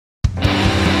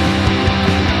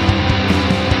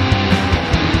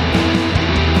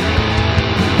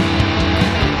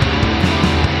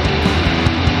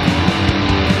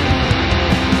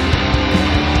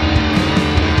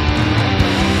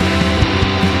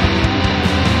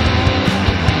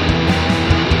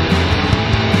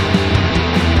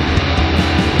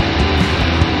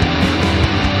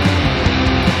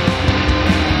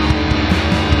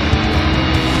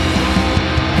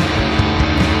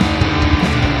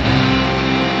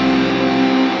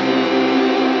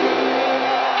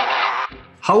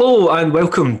Hello and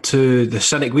welcome to the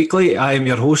Cynic Weekly. I am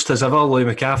your host as ever, Louis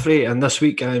McCaffrey, and this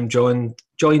week I am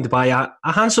joined by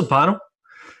a handsome panel.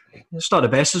 It's not the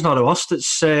best, it's not the worst.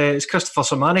 It's Christopher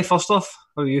Sermanni first off.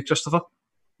 How are you, Christopher?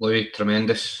 Louis,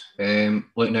 tremendous.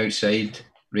 Looking outside,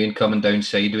 rain coming down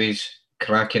sideways,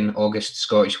 cracking August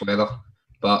Scottish weather.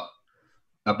 But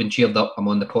I've been cheered up. I'm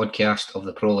on the podcast of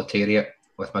the proletariat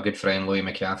with my good friend Louis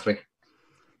McCaffrey.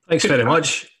 Thanks very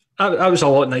much. That was a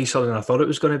lot nicer than I thought it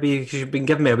was going to be, because you've been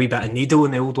giving me a wee bit of needle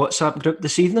in the old WhatsApp group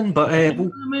this evening, but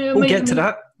we'll get to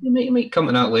that. You might come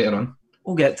to that later on.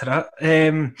 We'll get to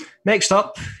that. Next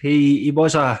up, he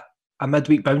was a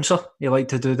midweek bouncer. He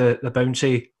liked to do the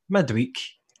bouncy midweek.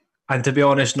 And to be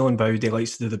honest, knowing Boud, he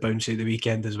likes to do the bouncy the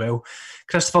weekend as well.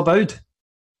 Christopher Boud.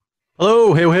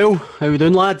 Hello, hail. How are we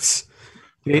doing, lads?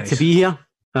 Great to be here.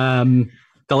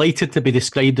 Delighted to be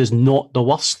described as not the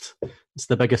worst. It's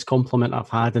the biggest compliment I've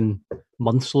had in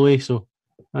months, Louis, so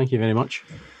thank you very much.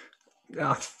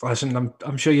 Listen,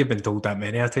 I'm sure you've been told that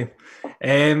many a time.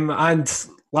 And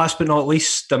last but not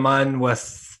least, the man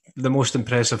with the most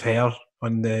impressive hair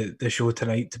on the show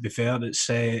tonight, to be fair,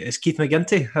 it's Keith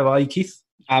McGinty. How are you, Keith?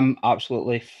 I'm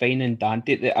absolutely fine and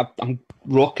dandy. I'm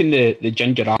rocking the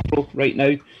ginger afro right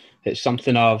now. It's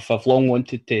something I've long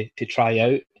wanted to try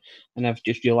out, and I've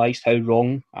just realised how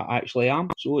wrong I actually am.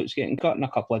 So it's getting cut in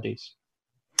a couple of days.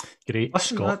 Great.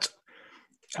 Listen, Scott.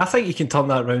 I think you can turn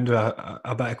that round with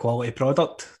a bit of quality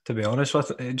product, to be honest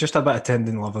with it. Just a bit of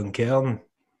tending love and care, and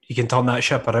you can turn that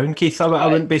ship around, Keith. I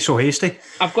wouldn't be so hasty.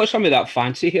 I've got some of that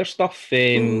fancy hair stuff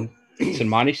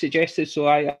Sermanni suggested, so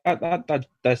that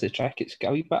does the trick. It's got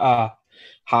a wee bit of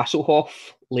Hasselhoff,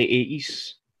 late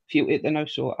 80s feel to it now,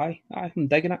 so I'm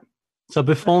digging it. It's a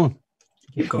buffon.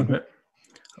 You've got it.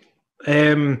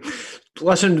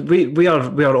 Listen, we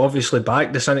are obviously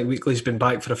back. The Cynic Weekly's been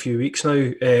back for a few weeks now,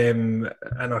 in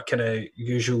our kind of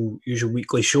usual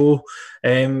weekly show.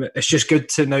 It's just good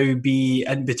to now be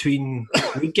in between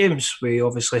league games. We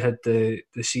obviously had the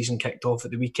season kicked off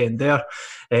at the weekend there.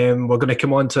 We're going to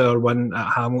come on to our win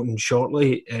at Hamilton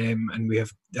shortly, and we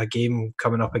have a game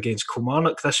coming up against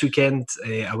Kilmarnock this weekend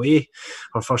away,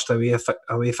 our first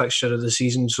away fixture of the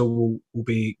season. So we'll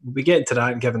be getting to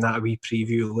that and giving that a wee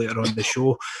preview later on the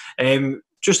show.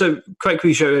 Just a quick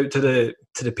wee shout out to the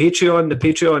Patreon. The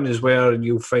Patreon is where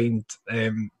you'll find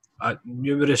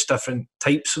numerous different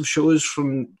types of shows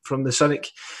from the Cynic.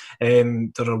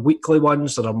 There are weekly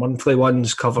ones, there are monthly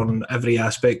ones covering every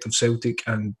aspect of Celtic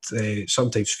and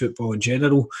sometimes football in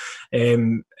general.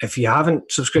 If you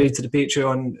haven't subscribed to the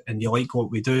Patreon and you like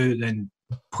what we do, then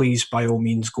please by all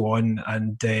means go on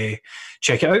and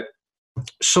check it out.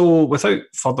 So without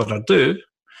further ado,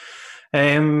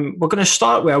 we're going to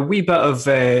start with a wee bit of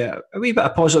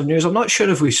positive news. I'm not sure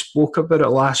if we spoke about it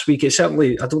last week.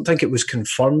 I don't think it was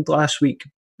confirmed last week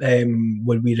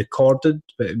when we recorded,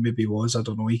 but it maybe was. I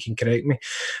don't know. You can correct me.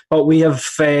 But we've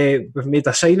made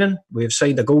a signing. We've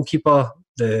signed a goalkeeper.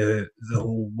 The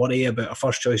whole worry about a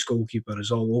first choice goalkeeper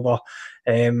is all over,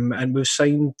 and we've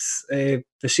signed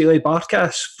Vasily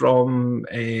Barkas from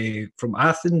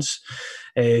Athens,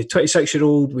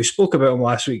 26-year-old. We spoke about him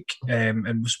last week,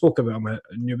 and we spoke about him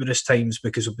numerous times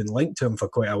because we've been linked to him for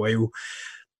quite a while.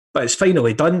 But it's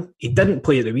finally done. He didn't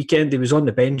play at the weekend. He was on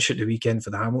the bench at the weekend for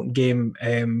the Hamilton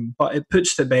game, but it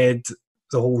puts to bed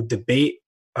the whole debate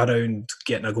around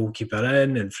getting a goalkeeper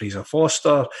in and Fraser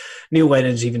Foster. Neil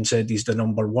Lennon's even said he's the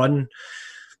number one.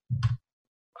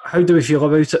 How do we feel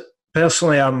about it?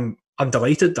 Personally, I'm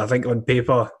delighted. I think on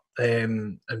paper,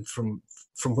 and from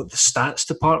what the stats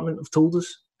department have told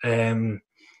us,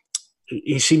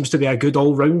 he seems to be a good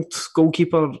all-round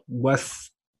goalkeeper with.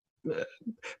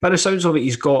 By the sounds of it,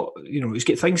 he's got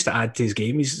things to add to his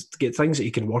game. He's got things that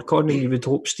he can work on, and you would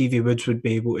hope Stevie Woods would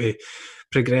be able to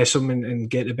progress him and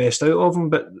get the best out of him.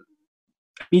 But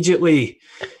immediately,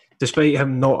 despite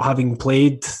him not having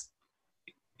played,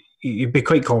 you'd be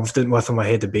quite confident with him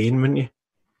ahead of Bain, wouldn't you?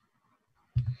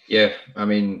 Yeah, I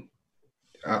mean,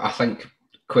 I think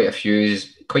quite a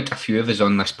few of us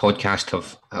on this podcast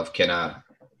have kind of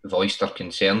voiced their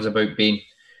concerns about Bain.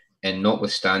 And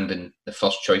notwithstanding the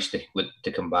first choice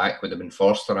to come back would have been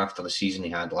Forster after the season he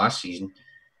had last season,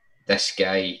 this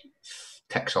guy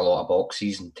ticks a lot of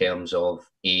boxes in terms of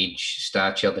age,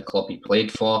 stature, the club he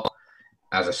played for.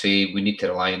 As I say, we need to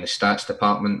rely on the stats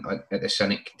department at the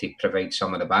Cynic to provide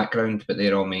some of the background, but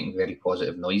they're all making very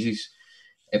positive noises.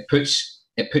 It puts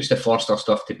the Forster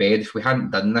stuff to bed. If we hadn't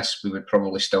done this, we would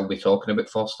probably still be talking about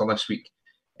Forster this week.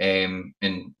 And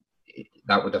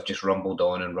that would have just rumbled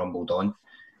on and rumbled on.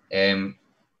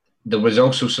 There was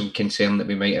also some concern that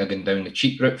we might have gone down the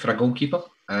cheap route for a goalkeeper,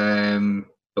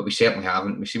 but we certainly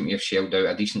haven't. We seem to have shelled out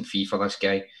a decent fee for this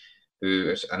guy. who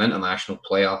is an international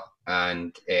player,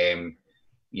 and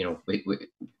you know,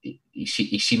 he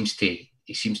seems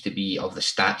to be of the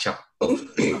stature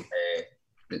of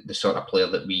the sort of player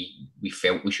that we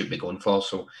felt we should be going for.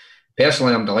 So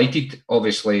personally, I'm delighted.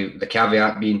 Obviously, the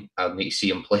caveat being I need to see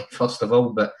him play first of all,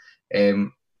 but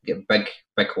get big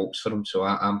hopes for him. So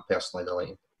I'm personally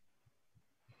delighted.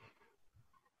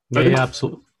 Yeah,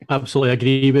 absolutely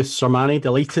agree with Sermanni.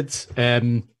 Delighted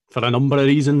for a number of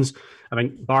reasons. I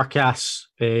think Barkas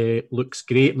looks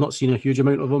great. I've not seen a huge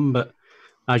amount of him, but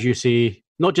as you say,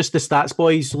 not just the Stats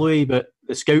Boys, Louis, but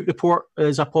the Scout Report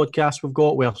is a podcast we've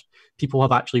got where people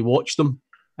have actually watched them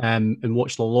and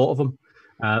watched a lot of them.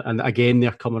 And again,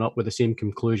 they're coming up with the same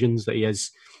conclusions that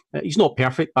he's not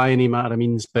perfect by any manner of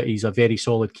means, but he's a very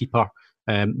solid keeper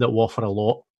that will offer a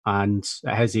lot. And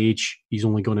at his age, he's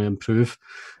only going to improve.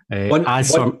 One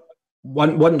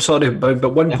positive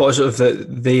that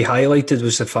they highlighted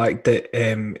was the fact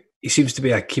that he seems to be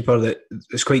a keeper that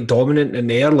is quite dominant in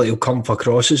the air. Like he'll come for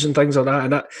crosses and things like that.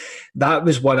 And that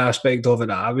was one aspect of it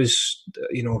that I was,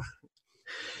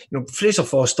 Fraser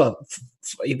Foster,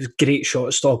 he was a great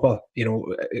shot stopper.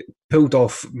 Pulled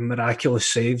off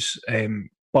miraculous saves.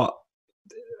 But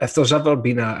if there's ever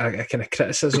been a kind of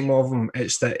criticism of him,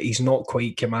 it's that he's not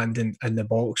quite commanding in the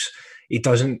box. He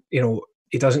doesn't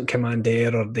command the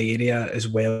air or the area as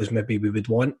well as maybe we would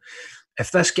want.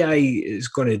 If this guy is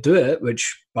going to do it,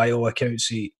 which by all accounts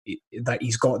that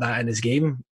he's got that in his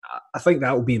game, I think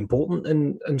that will be important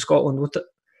in Scotland, won't it?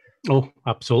 Oh,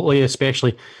 absolutely.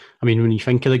 Especially, when you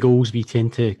think of the goals we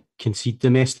tend to concede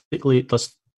domestically,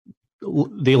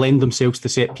 they lend themselves to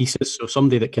set pieces. So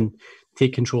somebody that can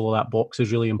take control of that box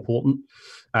is really important.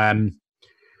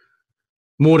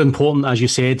 More important, as you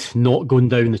said, not going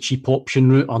down the cheap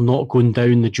option route or not going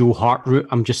down the Joe Hart route.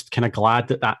 I'm just kind of glad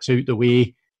that that's out the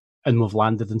way and we've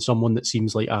landed in someone that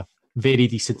seems like a very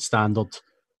decent standard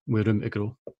with room to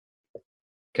grow.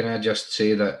 Can I just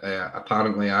say that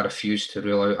apparently I refused to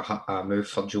rule out a move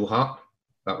for Joe Hart.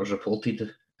 That was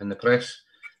reported in the press.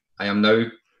 I am now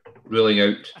ruling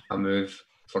out a move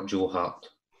for Joe Hart.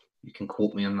 You can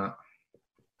quote me on that.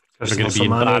 You're going to be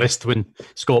embarrassed when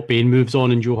Scott Bain moves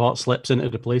on and Joe Hart slips in to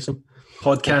replace him.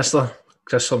 Podcaster,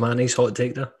 Chris Sermanni's hot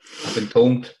take there. I've been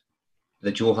told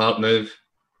the Joe Hart move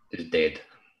is dead.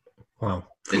 Wow.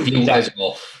 The deal is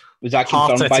off. Was that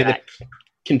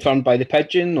confirmed by the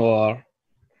Pigeon or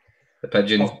the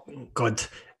Pigeon? Oh God,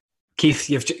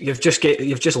 Keith, you've just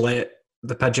let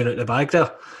the Pigeon out the bag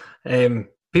there.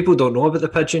 People don't know about the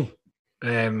Pigeon.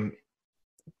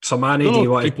 Sermanni, do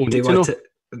you want to?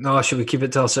 No, should we keep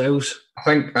it to ourselves?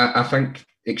 I think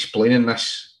explaining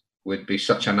this would be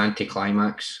such an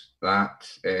anticlimax that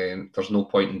there's no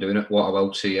point in doing it. What I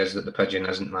will say is that the Pigeon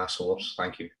isn't my source.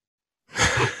 Thank you.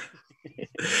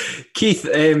 Keith,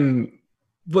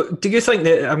 what do you think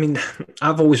that?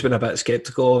 I've always been a bit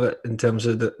sceptical of it in terms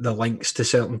of the links to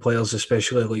certain players,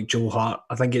 especially like Joe Hart.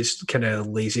 I think it's kind of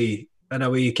lazy. In a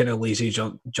way, kind of lazy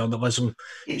journalism.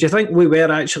 Do you think we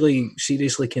were actually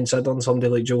seriously considering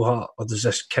somebody like Joe Hart, or does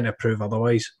this kind of prove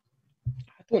otherwise?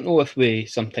 I don't know if we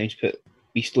sometimes put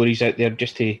these stories out there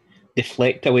just to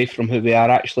deflect away from who we are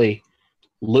actually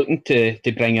looking to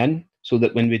bring in, so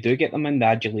that when we do get them in, the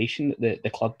adulation that the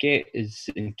club get is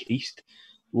increased.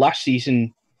 Last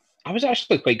season, I was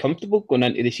actually quite comfortable going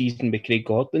into the season with Craig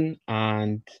Gordon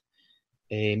and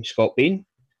Scott Bain.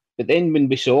 But then when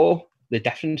we saw the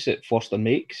difference that Forster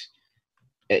makes,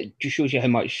 it just shows you how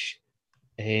much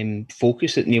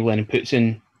focus that Neil Lennon puts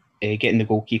in getting the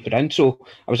goalkeeper in. So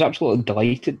I was absolutely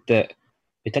delighted that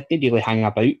we didn't really hang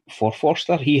about for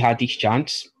Forster. He had his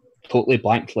chance, totally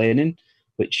blanked Lennon,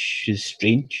 which is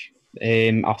strange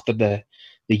after the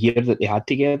year that they had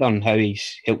together and how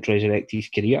he's helped resurrect his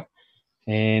career.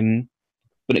 When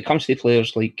it comes to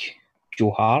players like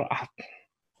Joe Hart,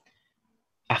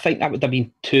 I think that would have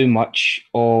been too much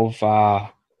of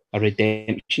a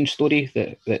redemption story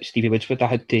that Stevie Woods would have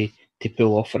had to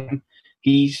pull off for him.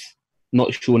 He's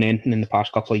not shown anything in the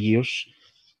past couple of years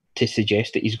to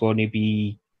suggest that he's going to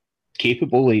be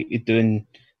capable of doing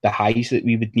the highs that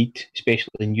we would need,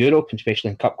 especially in Europe and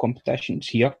especially in cup competitions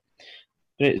here.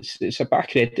 But it's a bit of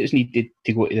credit that's needed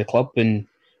to go to the club and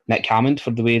Nick Hammond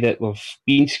for the way that we've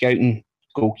been scouting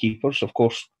goalkeepers. Of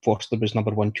course, Forster was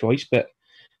number one choice, but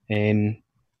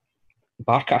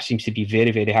Barkas seems to be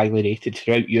very, very highly rated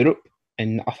throughout Europe,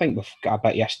 and I think we've got a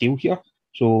bit of a steal here.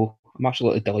 So I'm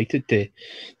absolutely delighted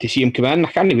to see him come in.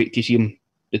 I can't wait to see him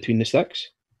between the sticks.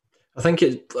 I think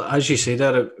as you say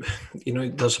there,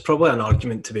 there's probably an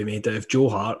argument to be made that if Joe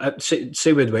Hart,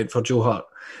 say we'd went for Joe Hart,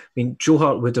 I mean, Joe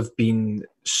Hart would have been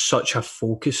such a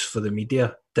focus for the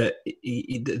media that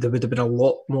there would have been a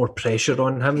lot more pressure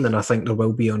on him than I think there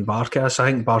will be on Barkas.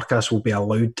 I think Barkas will be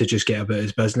allowed to just get about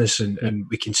his business and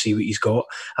we can see what he's got.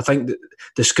 I think that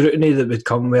the scrutiny that would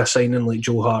come with a signing like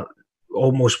Joe Hart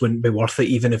almost wouldn't be worth it,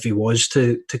 even if he was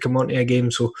to come onto a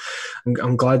game. So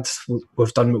I'm glad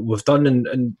we've done what we've done,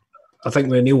 and I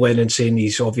think with Neil Lennon saying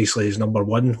he's obviously his number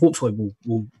one, hopefully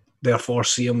we'll therefore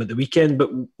see him at the weekend, but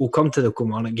we'll come to the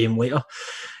Kilmarnock game later.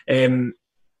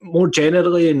 More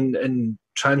generally in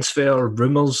transfer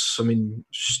rumours, I mean,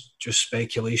 just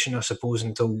speculation, I suppose,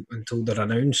 until they're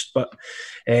announced, but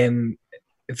it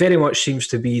very much seems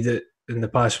to be that in the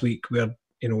past week where,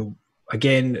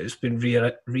 again, it's been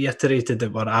reiterated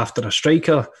that we're after a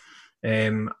striker,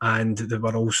 and that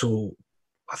we're also,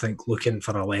 I think, looking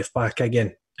for a left back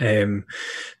again. The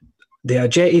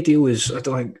Ajeti deal is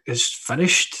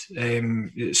finished.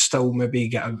 It's still maybe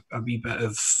got a wee bit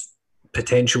of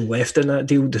potential left in that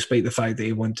deal, despite the fact that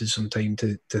he wanted some time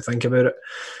to think about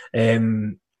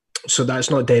it. So that's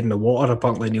not dead in the water.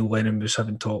 Apparently Neil Lennon was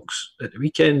having talks at the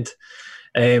weekend.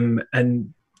 And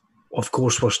of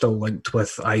course we're still linked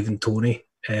with Ivan Toney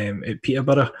at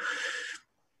Peterborough.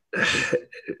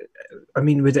 I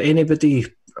mean,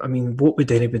 what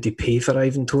would anybody pay for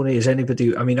Ivan Toney?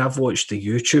 I've watched the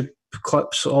YouTube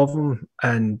clips of him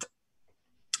and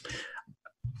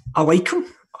I like him.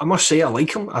 I must say I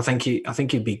like him. I think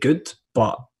he'd be good,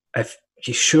 but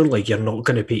surely you're not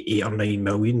going to pay 8 or 9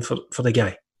 million for the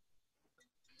guy.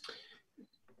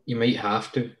 You might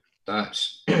have to.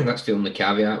 That's the only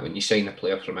caveat when you sign a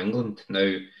player from England.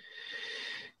 Now,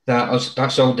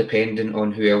 that's all dependent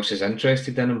on who else is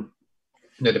interested in him.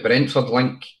 Now, the Brentford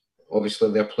link,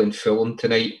 obviously they're playing Fulham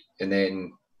tonight, and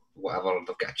then whatever,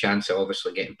 they've got a chance of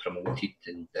obviously getting promoted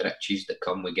and the riches that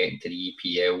come with getting to the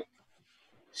EPL.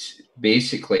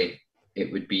 Basically,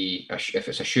 it would be, if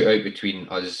it's a shootout between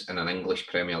us and an English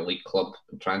Premier League club,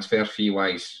 transfer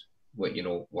fee-wise,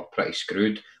 we're pretty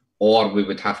screwed. Or we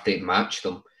would have to match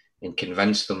them and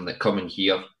convince them that coming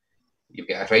here, you've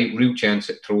got a real chance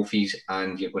at trophies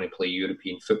and you're going to play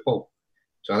European football.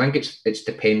 So I think it's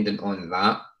dependent on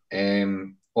that.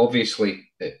 Obviously,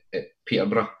 at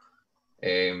Peterborough,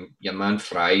 your man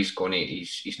Fry's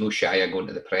he's no shy of going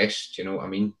to the press. Do you know what I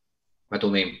mean?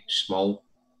 Middle name Small.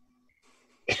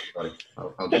 Sorry,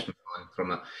 I'll just move on from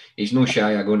that. He's no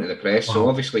shy of going to the press, so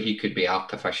obviously he could be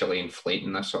artificially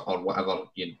inflating this or whatever.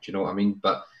 Do you know what I mean?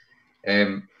 But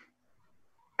again,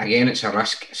 it's a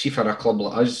risk. See, for a club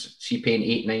like us,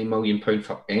 paying £8-9 million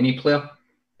for any player,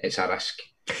 it's a risk.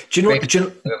 Do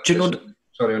you know?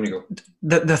 Sorry, on you go.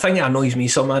 The thing that annoys me,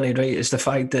 Sermanni, right, is the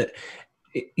fact that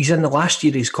he's in the last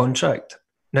year of his contract.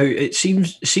 Now, it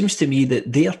seems to me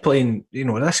that they're playing,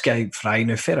 this guy, Fry,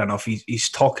 now fair enough, he's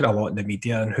talking a lot in the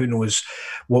media and who knows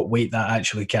what weight that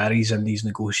actually carries in these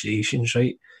negotiations,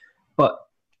 right? But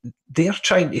they're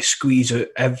trying to squeeze out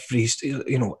every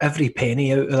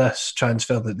penny out of this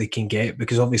transfer that they can get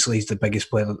because obviously he's the biggest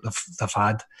player that they've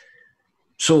had.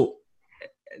 So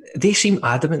they seem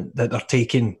adamant that they're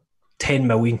taking 10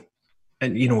 million.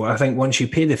 And, I think once you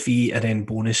pay the fee and then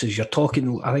bonuses, you're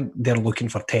talking, I think they're looking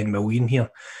for 10 million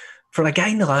here. For a guy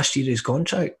in the last year of his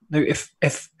contract. Now, if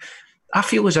I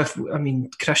feel as if,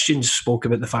 Christian spoke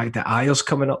about the fact that Ayer's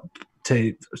coming up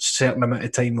to a certain amount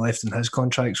of time left in his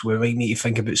contracts, we might need to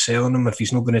think about selling him if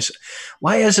he's not going to.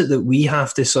 Why is it that we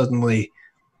have to suddenly,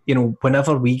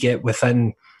 whenever we get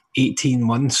within 18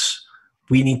 months,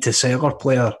 we need to sell our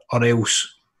player or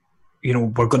else,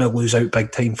 we're going to lose out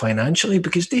big time financially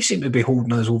because they seem to be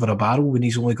holding us over a barrel when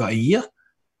he's only got a year.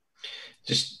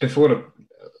 Just before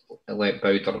I let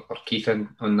Boud or Keith in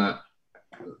on that,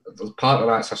 part of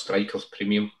that's a striker's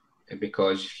premium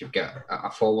because if you've got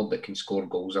a forward that can score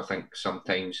goals, I think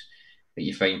sometimes that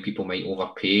you find people might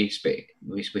overpay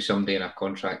with somebody in a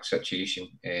contract situation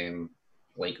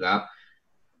like that.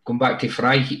 Going back to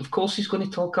Fry, of course he's going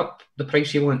to talk up the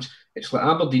price he wants. It's like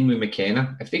Aberdeen with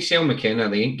McKenna. If they sell McKenna,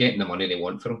 they ain't getting the money they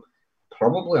want for him.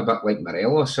 Probably a bit like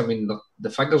Morelos. The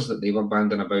figures that they were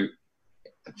banding about,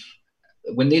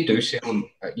 when they do sell him,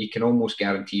 you can almost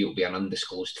guarantee it'll be an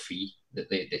undisclosed fee that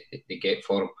they get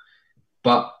for him.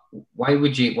 But why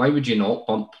would you not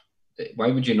bump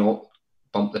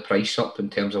the price up in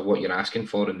terms of what you're asking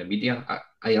for in the media?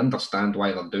 I understand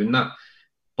why they're doing that,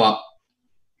 but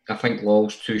I think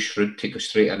Law's too shrewd to go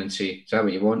straight in and say, is that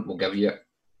what you want? We'll give you it.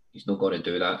 He's not going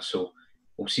to do that. So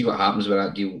we'll see what happens with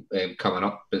that deal coming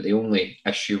up. But the only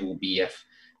issue will be if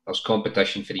there's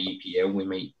competition for the EPL, we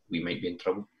might be in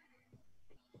trouble.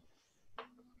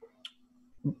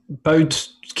 Boud,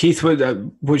 Keith,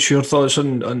 what's your thoughts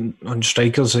on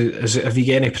strikers? Have you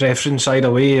got any preference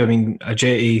either way? I mean,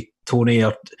 Ajeti, Tony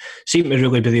seem to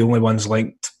really be the only ones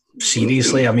linked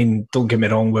seriously. I mean, don't get me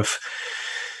wrong,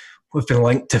 we've been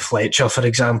linked to Fletcher, for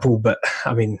example, but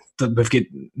I mean, we've got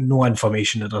no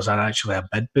information that there's actually a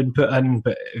bid been put in.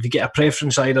 But if you get a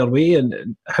preference either way,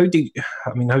 and how do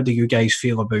you guys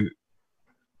feel about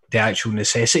the actual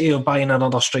necessity of buying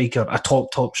another striker, a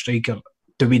top striker?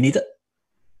 Do we need it?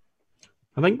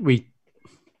 I think we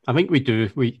do.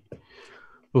 We've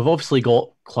obviously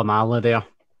got Klimala there,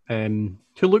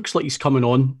 who looks like he's coming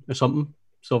on or something.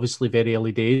 It's obviously very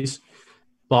early days,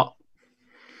 but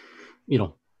you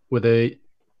know, with the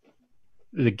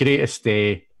greatest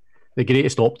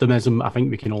optimism, I think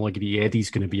we can all agree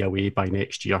Eddie's going to be away by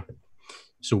next year.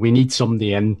 So we need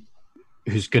somebody in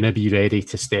who's going to be ready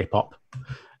to step up.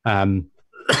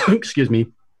 Excuse me.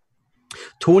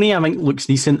 Tony, I think, looks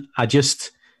decent.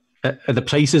 At the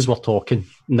prices we're talking,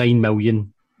 9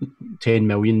 million, 10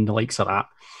 million, the likes of that.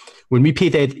 When we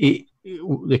paid the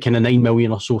kind of 9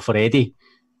 million or so for Eddie,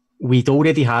 we'd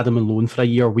already had him on loan for a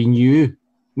year. We knew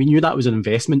that was an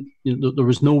investment. There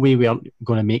was no way we weren't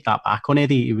going to make that back on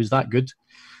Eddie. He was that good.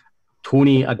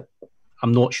 Tony,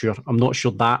 I'm not sure. I'm not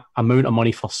sure that amount of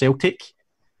money for Celtic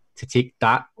to take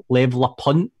that level of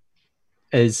punt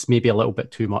is maybe a little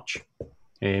bit too much.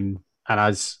 And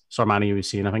as Sermanni was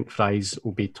saying, I think Fries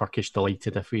will be Turkish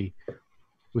delighted if we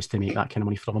was to make that kind of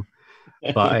money from him.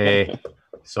 But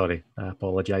sorry, I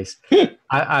apologise.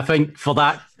 I think for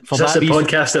that... Is this a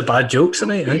podcast of bad jokes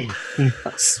tonight? Eh?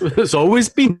 It's always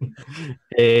been.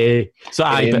 I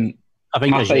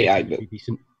think be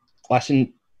decent.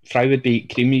 Listen, Fry would be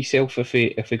creaming himself if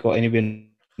we got anywhere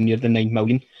near the 9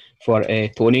 million for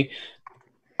Tony.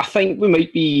 I think we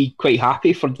might be quite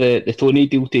happy for the Tony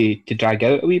deal to drag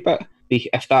out a wee bit. If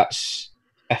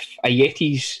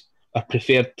Ajeti's our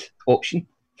preferred option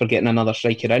for getting another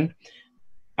striker in.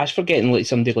 As for getting like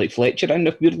somebody like Fletcher in,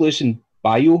 if we're losing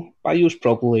Bayo's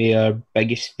probably our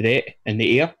biggest threat in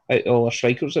the air out of all our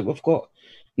strikers that we've got.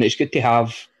 And it's good to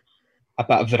have a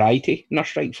bit of variety in our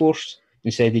strike force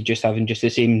instead of just having just the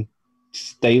same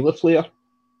style of player.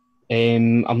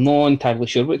 I'm not entirely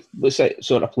sure what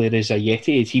sort of player is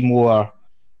Ajeti. Is he more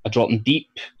a dropping deep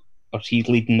or is he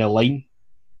leading the line?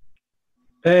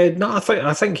 No,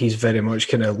 I think he's very much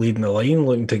kind of leading the line,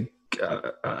 looking to.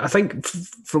 I think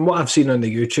from what I've seen on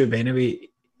the YouTube anyway,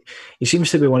 he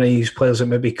seems to be one of these players that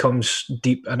maybe comes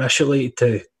deep initially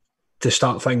to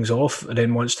start things off and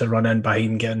then wants to run in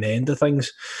behind getting the end of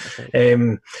things.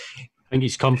 I think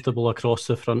he's comfortable across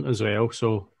the front as well,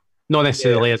 so not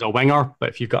necessarily as a winger, but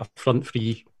if you've got a front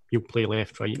three, you'll play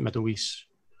left, right, middle, east,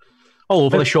 all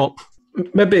over the shop.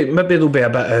 Maybe there'll be a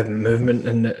bit of movement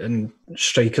in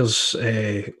strikers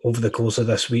over the course of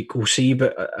this week. We'll see.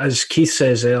 But as Keith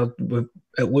says there,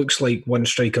 it looks like one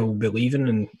striker will be leaving,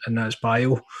 and that's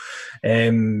Bayo.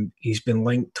 He's been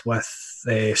linked with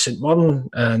St Mirren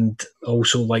and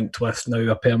also linked with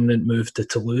now a permanent move to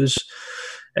Toulouse.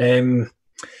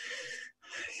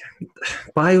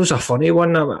 Bayo's a funny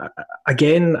one.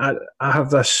 Again, I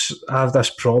have this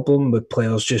problem with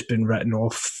players just being written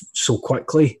off so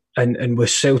quickly, and with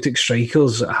Celtic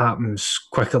strikers, it happens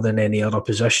quicker than any other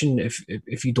position.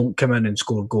 If you don't come in and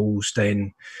score goals,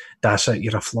 then that's it.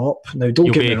 You're a flop. Now,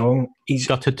 don't get me wrong. He's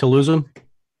gutted to lose him.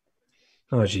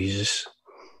 Oh Jesus!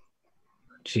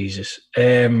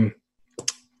 You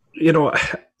know,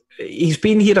 he's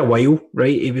been here a while,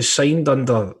 right? He was signed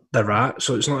under the Rat,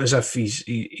 so it's not as if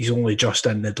he's only just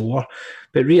in the door.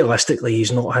 But realistically,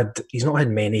 he's not had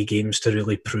many games to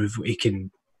really prove what he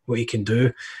can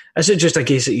do. Is it just a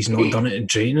case that he's not done it in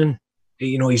training?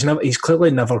 You know, he's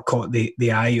clearly never caught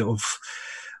the eye of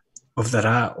the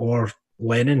Rat or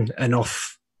Lennon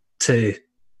enough to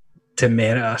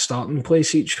merit a starting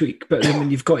place each week. But then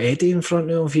when you've got Eddie in front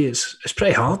of you, it's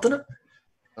pretty hard, isn't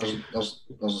it?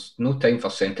 There's no time for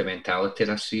sentimentality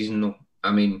this season, though.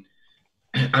 I mean,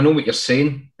 I know what you're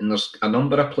saying, and there's a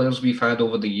number of players we've had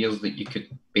over the years that you could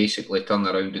basically turn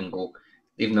around and go,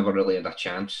 they've never really had a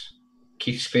chance.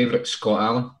 Keith's favourite, Scott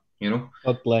Allen, you know.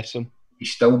 God bless him.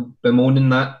 He's still bemoaning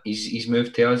that. He's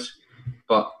moved to us.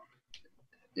 But,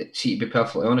 see, to be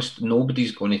perfectly honest,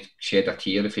 nobody's going to shed a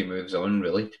tear if he moves on,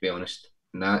 really, to be honest.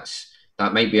 And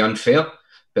that might be unfair.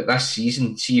 But this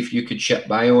season, see if you could ship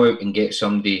Bayo out and get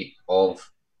somebody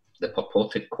of the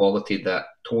purported quality that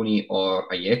Tony or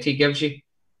Ajeti gives you.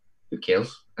 Who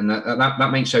cares? And that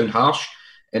might sound harsh.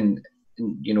 And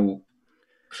you know,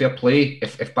 fair play.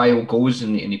 If Bayo goes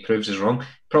and he proves us wrong,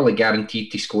 probably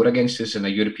guaranteed to score against us in a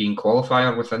European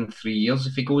qualifier within 3 years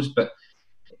if he goes. But,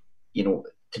 you know,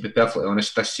 to be perfectly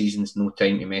honest, this season's no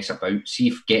time to mess about. See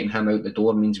if getting him out the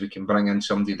door means we can bring in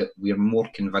somebody that we're more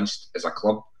convinced as a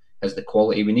club has the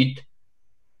quality we need.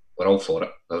 We're all for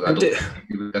it. I don't think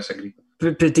we would disagree.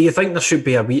 But do you think there should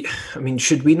be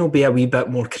should we not be a wee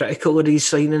bit more critical of these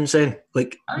signings then?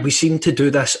 Like, we seem to do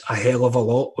this a hell of a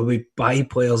lot where we buy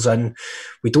players in,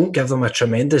 we don't give them a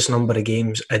tremendous number of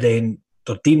games, and then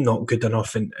they're deemed not good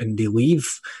enough and they leave.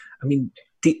 I mean,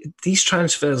 these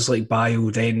transfers like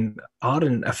Boud then are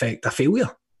in effect a failure.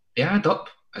 They add up.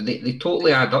 They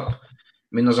totally add up.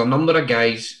 I mean, there's a number of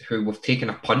guys who we've taken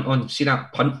a punt on. See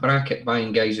that punt bracket,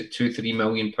 buying guys at £2-3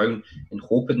 million and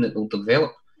hoping that they'll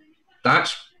develop?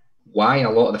 That's why a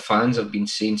lot of the fans have been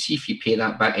saying, see if you pay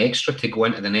that bit extra to go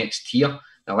into the next tier.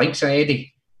 The likes of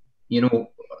Eddie,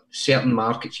 certain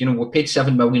markets, we paid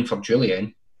 $7 million for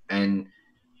Julian, and,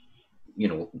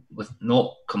 with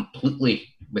not completely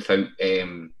without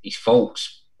his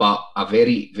faults, but a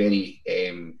very, very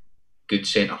good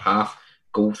centre-half,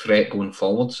 goal threat going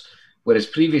forwards. Whereas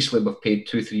previously we've paid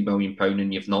 £2-3 million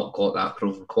and you've not got that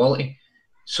proven quality.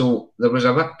 So there was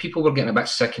people were getting a bit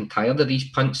sick and tired of these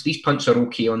punts. These punts are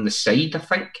okay on the side, I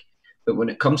think, but when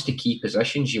it comes to key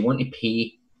positions, you want to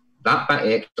pay that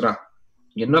bit extra.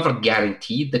 You're never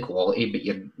guaranteed the quality, but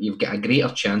you've got a greater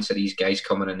chance of these guys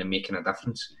coming in and making a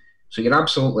difference. So you're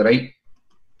absolutely right.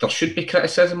 There should be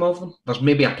criticism of them. There's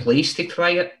maybe a place to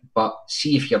try it, but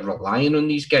see if you're relying on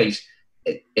these guys.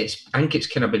 I think it's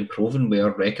kind of been proven with our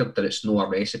record that it's not a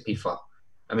recipe for.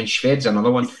 I mean, Schved's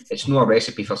another one. It's not a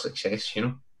recipe for success,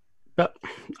 But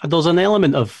there's an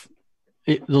element of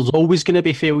there's always going to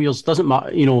be failures. Doesn't matter,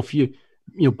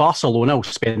 if Barcelona will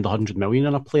spend 100 million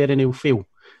on a player and he'll fail.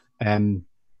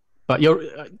 But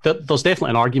there's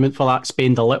definitely an argument for that.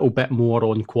 Spend a little bit more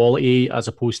on quality as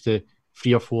opposed to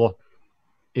 3 or 4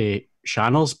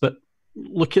 Shanners. But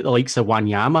look at the likes of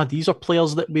Wanyama. These are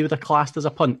players that we would have classed as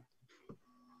a punt.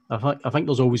 I think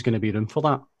there's always going to be room for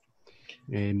that.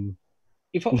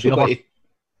 You've also got to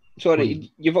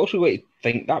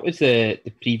think that was the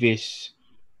previous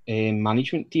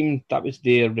management team. That was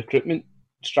their recruitment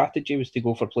strategy, was to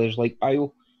go for players like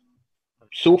Bio.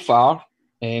 So far,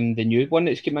 the new one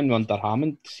that's come in under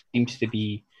Hammond seems to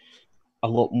be a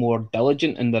lot more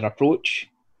diligent in their approach.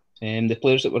 The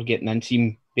players that we're getting in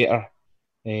seem better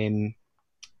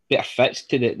fits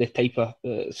to the type of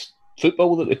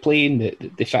football that they play, and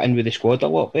they fit in with the squad a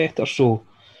lot better. So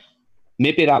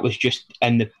maybe that was just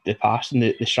in the past and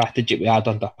the strategy we had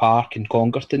under Park and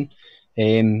Congerton.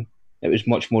 It was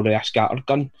much more of a scattered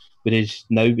gun, whereas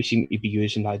now we seem to be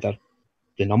using either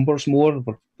the numbers more,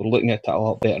 we're looking at it a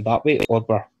lot better that way, or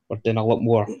we're doing a lot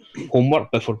more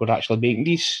homework before we're actually making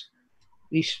these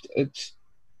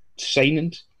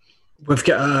signings. We've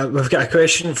got a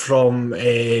question from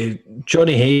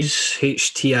Johnny Hayes,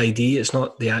 HTID. It's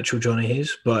not the actual Johnny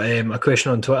Hayes, but a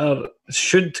question on Twitter.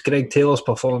 Should Greg Taylor's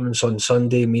performance on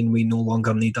Sunday mean we no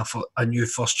longer need a new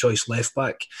first choice left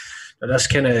back? Now, this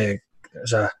kind of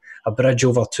is a bridge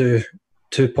over two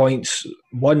points.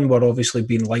 One, we're obviously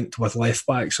being linked with left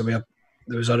back, so there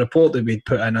was a report that we'd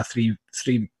put in a €3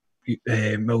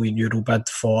 million bid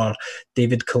for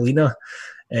David Kalina.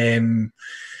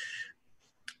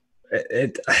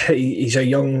 He's a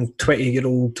young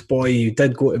 20-year-old boy who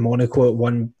did go to Monaco at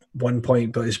one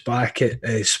point, but is back at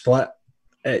Split.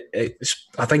 I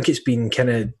think it's been kind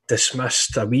of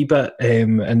dismissed a wee bit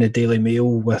in the Daily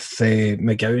Mail with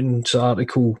McGowan's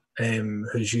article,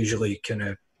 who's usually kind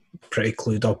of pretty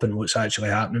clued up in what's actually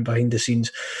happening behind the scenes.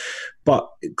 But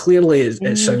clearly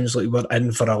it sounds like we're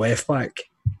in for a left back.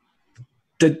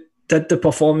 Did the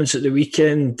performance at the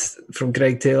weekend from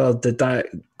Greg Taylor, did that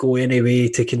go any way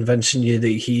to convincing you that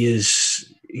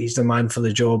he's the man for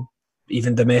the job,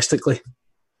 even domestically?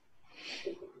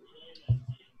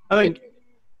 I think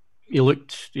he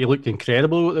looked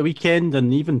incredible at the weekend,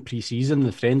 and even pre-season,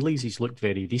 the friendlies, he's looked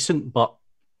very decent. But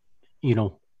a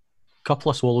couple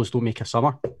of swallows don't make a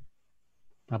summer,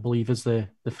 I believe is the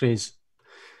phrase.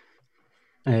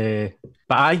 But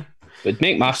would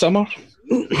make my summer.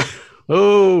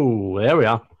 Oh, there we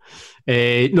are.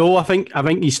 No, I think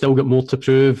he's still got more to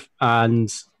prove,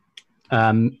 and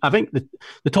I think the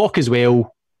talk as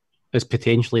well is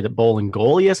potentially that Ball and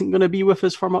Golly isn't going to be with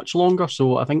us for much longer.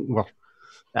 So I think we're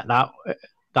at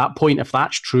that point. If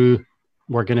that's true,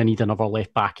 we're going to need another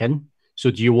left back in.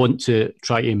 So do you want to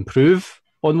try to improve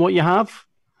on what you have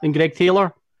in Greg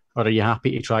Taylor, or are you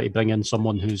happy to try to bring in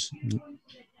someone who's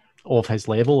of his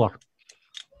level or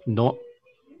not?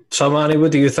 Sermanni,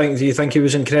 what do you think? Do you think he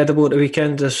was incredible at the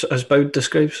weekend, as Boud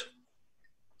describes?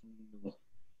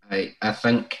 I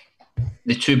think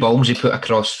the 2 balls he put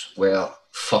across were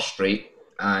first rate,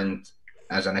 and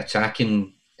as an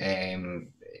attacking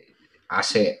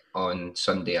asset on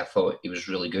Sunday. I thought he was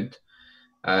really good.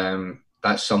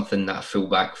 That's something that a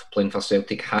fullback playing for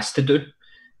Celtic has to do.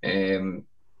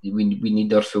 We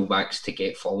need our fullbacks to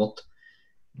get forward.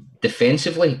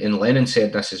 Defensively, and Lennon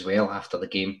said this as well after the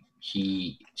game,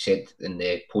 he said in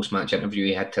the post-match interview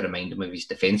he had to remind him of his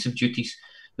defensive duties.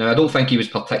 Now, I don't think he was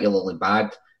particularly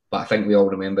bad, but I think we all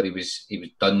remember he was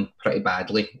done pretty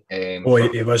badly.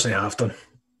 He wasn't half done.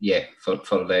 Yeah, for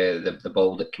the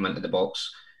ball that came into the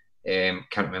box. Can't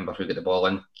remember who got the ball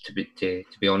in, to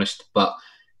be honest, but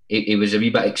he was a wee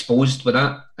bit exposed with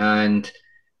that. And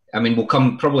I mean, we'll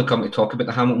probably come to talk about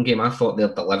the Hamilton game. I thought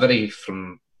their delivery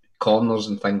from corners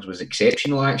and things was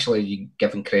exceptional, actually,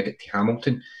 giving credit to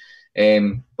Hamilton.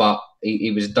 But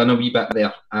he was done a wee bit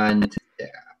there, and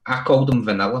I called him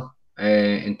vanilla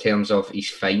in terms of he's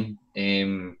fine,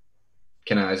 kind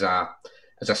of as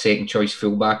a second choice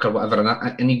fullback or whatever,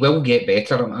 and he will get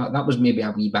better. That was maybe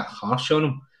a wee bit harsh on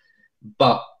him,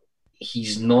 but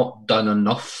he's not done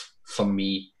enough for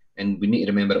me. And we need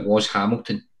to remember it was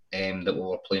Hamilton that we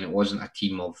were playing. It wasn't a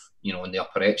team of, in the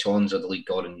upper echelons of the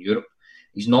league or in Europe.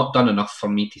 He's not done enough for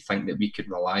me to think that we could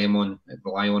rely on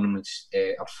him as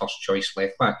our first choice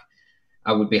left back.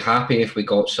 I would be happy if we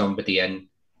got somebody in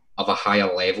of a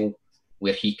higher level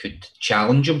where he could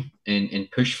challenge him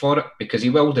and push for it, because he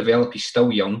will develop. He's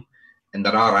still young and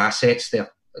there are assets there.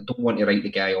 I don't want to write the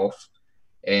guy off,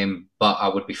 but I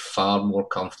would be far more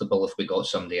comfortable if we got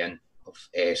somebody in of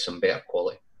some better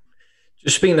quality.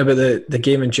 Just speaking about the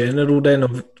game in general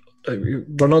then,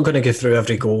 we're not going to go through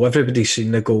every goal. Everybody's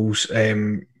seen the goals.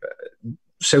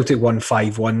 Celtic won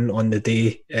 5-1 on the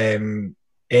day.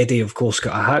 Eddie, of course,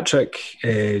 got a hat-trick.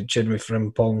 Jeremy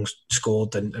Frimpong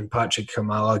scored and Patrick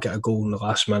Kamala got a goal in the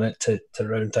last minute to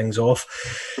round things off.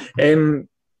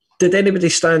 Did anybody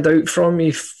stand out from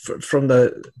you from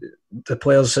the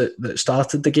players that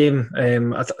started the game?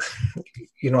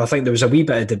 I think there was a wee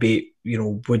bit of debate,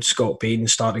 would Scott Bain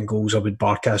starting goals or would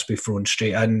Barkas be thrown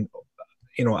straight in?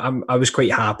 I was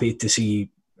quite happy to see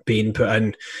Bain put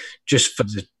in, just for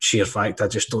the sheer fact I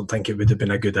just don't think it would have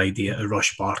been a good idea to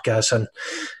rush Barkas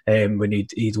in when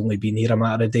he'd only been here a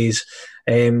matter of days.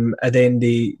 And then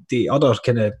the other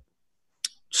kind of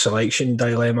selection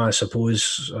dilemma, I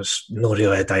suppose, was not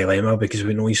really a dilemma because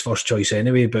we know his first choice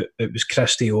anyway, but it was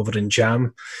Christie over in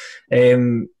Jam.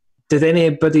 Did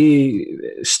anybody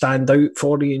stand out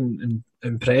for you and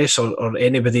impress, or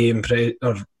anybody impress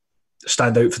or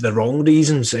stand out for the wrong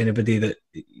reasons? Anybody that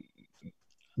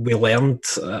we learned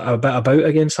a bit about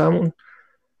against Hamilton?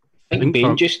 I think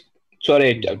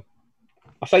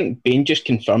Bain just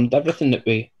confirmed everything that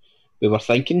we were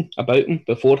thinking about him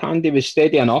beforehand. He was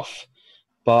steady enough,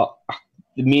 but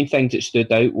the main thing that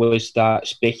stood out was that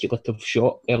speculative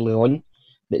shot early on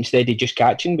that instead of just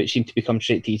catching, but seemed to become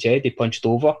straight to his head, he punched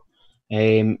over.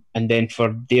 And then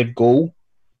for their goal,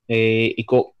 he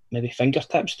got maybe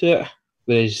fingertips to it,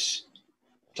 whereas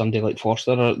somebody like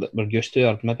Forster that we're used to,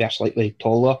 or maybe a slightly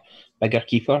taller, bigger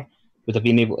keeper, would have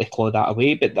been able to claw that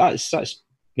away. But that's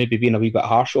maybe being a wee bit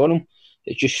harsh on him.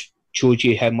 It just shows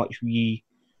you how much we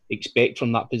expect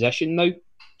from that position now.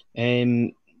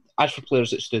 As for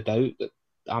players that stood out,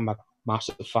 I'm a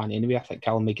massive fan anyway. I think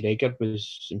Callum McGregor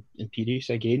was imperious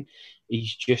again. He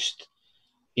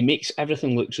makes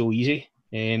everything look so easy.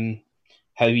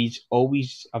 How he's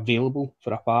always available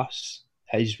for a pass.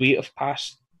 His rate of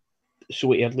pass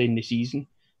so early in the season,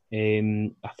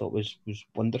 I thought was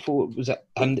wonderful. Was it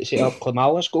him that set up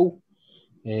Klimala's goal?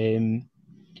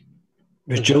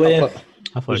 Was Julian? I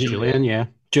thought it was Julian, yeah.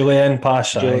 Julian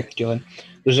pass. Julian.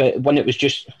 There was one that was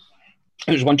just.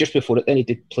 It was one just before it. Then he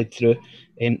did play through.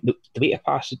 The way to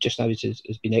pass just now has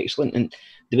been excellent, and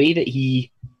the way that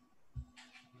he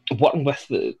working with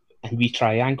and wee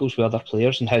triangles with other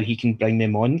players and how he can bring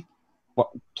them on,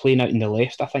 playing out in the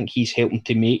left. I think he's helping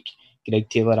to make Greg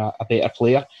Taylor a better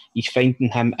player. He's finding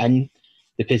him in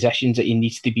the positions that he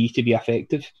needs to be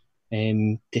effective,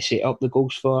 to set up the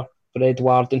goals for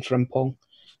Edouard and Frimpong.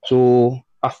 So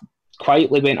I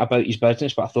quietly went about his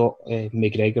business, but I thought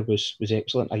McGregor was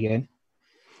excellent again.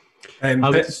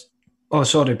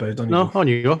 Sorry, Boud. On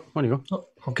you go. Oh,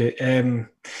 okay.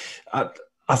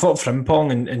 I thought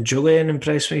Frimpong and Julian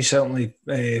impressed me, certainly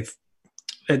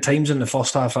at times in the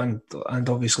first half and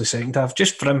obviously second half.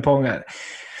 Just Frimpong,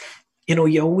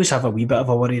 you always have a wee bit of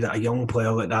a worry that a young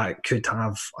player like that could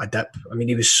have a dip. I mean,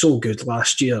 he was so good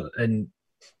last year,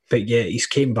 but yeah, he's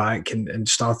came back and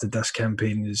started this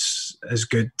campaign as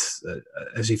good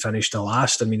as he finished the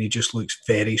last. I mean, he just looks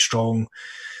very strong.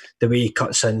 The way he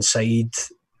cuts inside,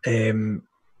 he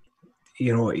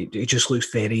just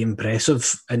looks very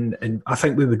impressive. And I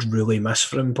think we would really miss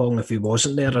Frimpong if he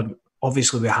wasn't there.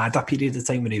 obviously we had a period of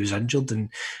time when he was injured, and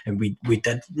we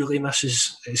did really miss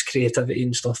his creativity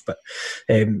and stuff. But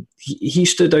he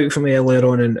stood out for me earlier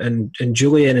on, and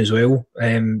Julian as well.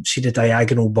 See the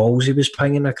diagonal balls he was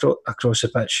pinging across the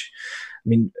pitch. I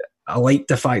mean, I liked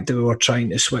the fact that we were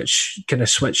trying to switch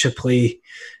the play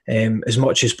as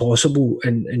much as possible,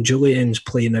 and Julian's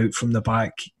playing out from the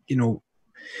back. You know,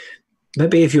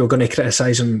 maybe if you were going to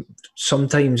criticise him,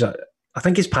 sometimes I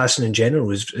think his passing in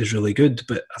general is really good,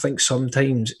 but I think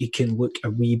sometimes he can look a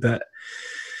wee bit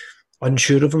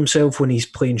unsure of himself when he's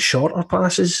playing shorter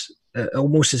passes,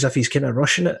 almost as if he's kind of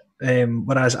rushing it.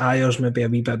 Whereas Ayers maybe a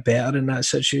wee bit better in that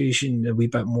situation, a wee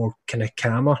bit more kind of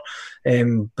calmer.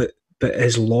 But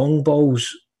his long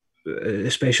balls,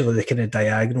 especially the kind of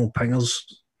diagonal pingers,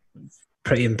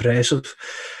 pretty impressive.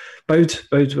 Boud,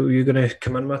 what were you going to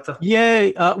come in with?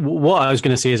 Yeah, what I was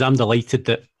going to say is I'm delighted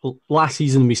that last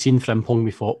season we seen Frimpong, we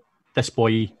thought this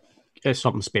boy is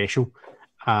something special,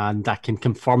 and I can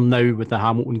confirm now with the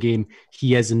Hamilton game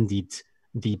he is indeed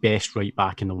the best right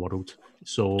back in the world.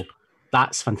 So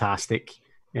that's fantastic.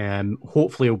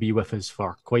 Hopefully he'll be with us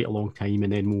for quite a long time,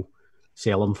 and then we'll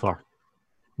sell him for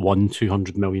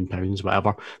 £200 million,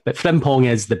 whatever. But Frimpong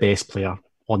is the best player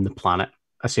on the planet,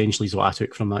 essentially, is what I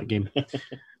took from that game.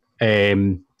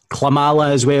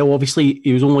 Klimala as well, obviously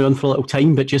he was only on for a little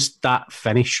time, but just that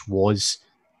finish was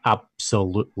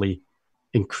absolutely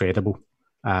incredible.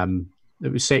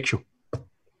 It was sexual.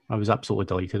 I was absolutely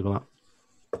delighted with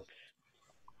that.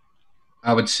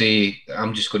 I would say,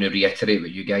 I'm just going to reiterate what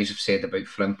you guys have said about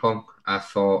Frimpong. I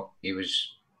thought he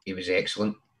was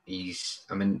excellent. It's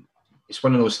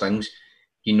one of those things,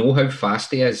 you know how fast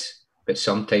he is, but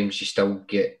sometimes you still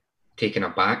get taken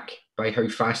aback by how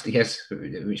fast he is,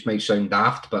 which might sound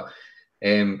daft, but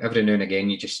every now and again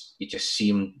you just see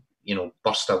him,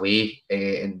 burst away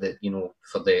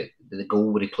for the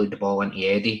goal where he played the ball into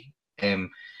Eddie. That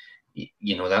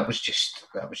was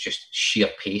just sheer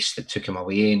pace that took him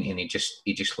away, and he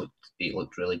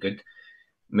looked really good.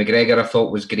 McGregor I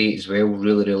thought was great as well,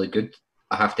 really, really good.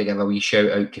 I have to give a wee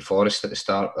shout out to Forrest at the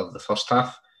start of the first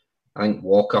half. I think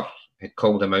Walker had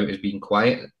called him out as being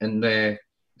quiet in the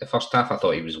first half. I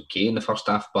thought he was okay in the first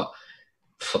half, but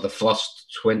for the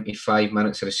first 25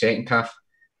 minutes of the second half,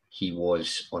 he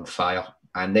was on fire.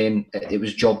 And then it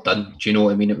was job done. Do you know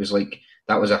what I mean? It was like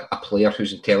that was a player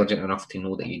who's intelligent enough to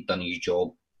know that he'd done his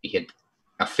job. He had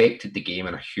affected the game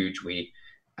in a huge way,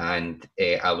 and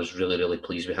I was really, really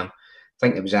pleased with him. I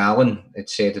think it was Alan had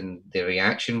said in the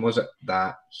reaction, was it,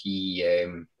 that he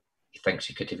thinks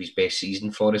he could have his best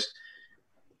season for us.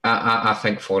 I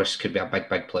think Forrest could be a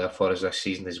big player for us this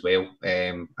season as well.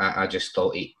 I just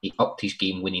thought he upped his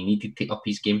game when he needed to up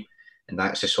his game, and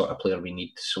that's the sort of player we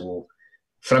need. So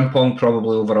Frimpong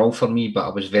probably overall for me, but I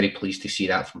was very pleased to see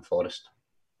that from Forrest.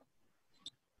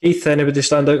 Keith, anybody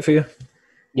stand out for you?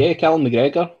 Yeah, Callum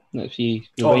McGregor. If you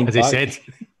as I said.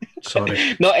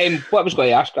 Sorry. No, what I was going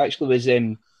to ask actually was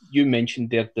you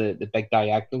mentioned there the big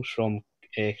diagonals from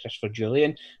Christopher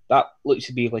Julian. That looks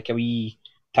to be like a wee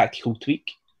tactical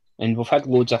tweak. And we've had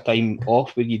loads of time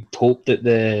off where you'd hope that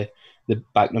the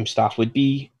backroom staff would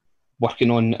be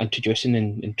working on introducing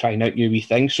and trying out new wee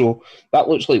things. So that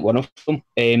looks like one of them.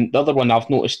 The other one I've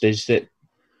noticed is that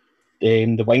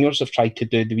the wingers have tried to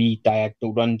do the wee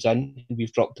diagonal runs in, and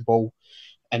we've dropped the ball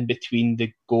in between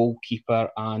the goalkeeper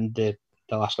and the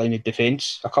last line of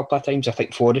defence a couple of times. I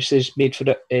think Forrest has made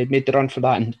the run for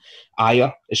that, and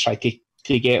Ayer has tried to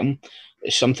get him.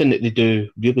 It's something that they do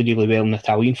really, really well in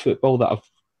Italian football that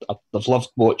I've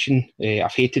loved watching.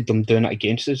 I've hated them doing it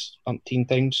against us umpteen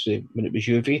times when it was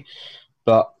Juve,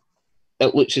 but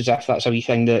it looks as if that's a wee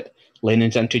thing that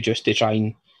Lennon's introduced to try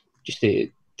and just to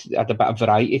add a bit of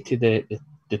variety to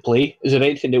the play. Is there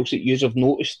anything else that you have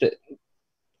noticed that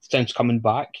since coming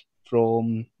back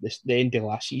from the end of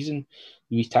last season,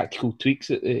 these tactical tweaks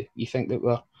that you think that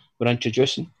we're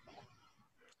introducing?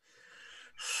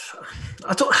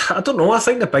 I don't know. I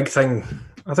think the big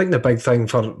thing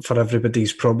for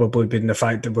everybody's probably been the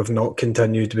fact that we've not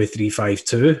continued with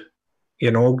 3-5-2.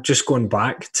 Just going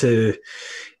back to,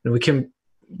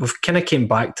 we've kind of came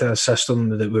back to a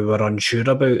system that we were unsure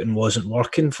about and wasn't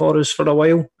working for us for a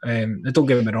while. Don't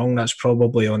get me wrong, that's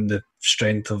probably on the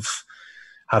strength of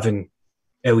having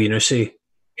Elyounoussi.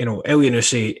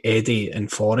 Elyounoussi, Eddie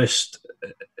and Forrest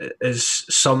is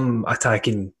some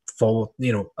attacking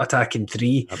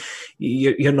three.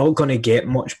 Yep. You're not going to get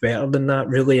much better than that,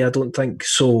 really, I don't think.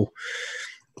 So,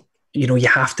 you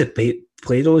have to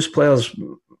play those players.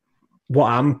 What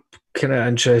I'm kind of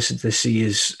interested to see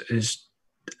is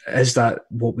that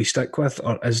what we stick with,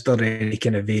 or is there any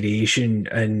kind of variation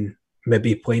in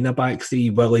maybe playing a back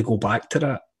three? Will he go back to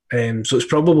that? So it's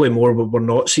probably more what we're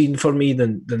not seeing for me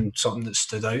than something that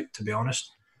stood out, to be honest.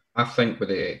 I think with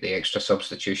the extra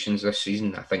substitutions this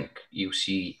season, I think you'll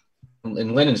see,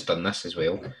 and Lennon's done this as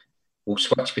well, we'll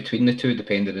switch between the two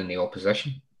depending on the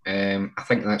opposition. I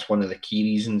think that's one of the key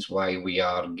reasons why we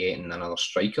are getting another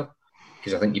striker,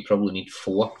 because I think you probably need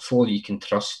four you can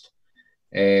trust.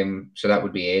 So that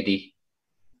would be Eddie,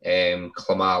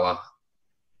 Klimala,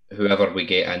 whoever we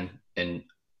get in, and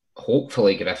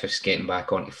hopefully Griffiths getting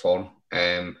back onto form.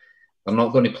 They're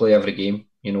not going to play every game,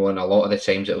 and a lot of the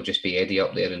times it'll just be Eddie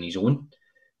up there on his own.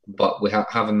 But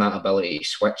having that ability to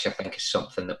switch, I think, is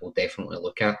something that we'll definitely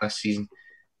look at this season.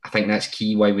 I think that's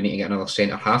key why we need to get another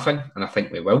centre half in, and I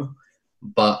think we will.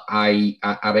 But I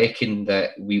reckon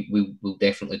that we will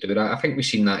definitely do that. I think we've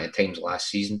seen that at times last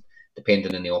season,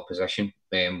 depending on the opposition.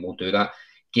 We'll do that.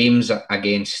 Games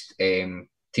against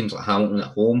teams like Hamilton at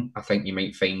home, I think you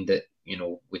might find that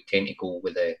we tend to go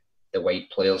with the wide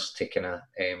players to kind of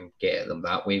get at them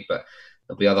that way. But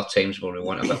there'll be other times where we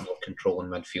want a bit more control in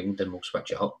midfield, and we'll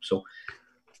switch it up. So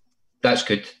that's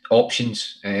good.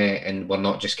 Options, and we're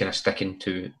not just kind of sticking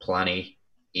to plan A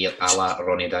la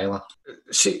Ronnie Dyler.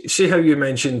 See how you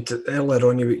mentioned earlier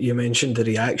on, you mentioned the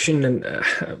reaction, and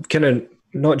kind of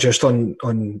not just on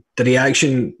the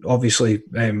reaction, obviously,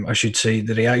 I should say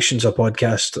the Reaction's a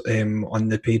podcast on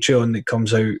the Patreon that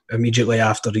comes out immediately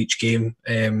after each game.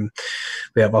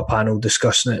 We have a panel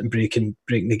discussing it and breaking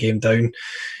the game down.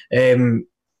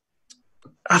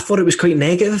 I thought it was quite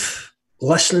negative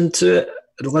listening to it.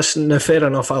 Fair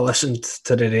enough, I listened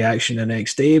to the Reaction the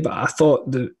next day, but I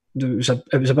thought that it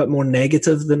was a bit more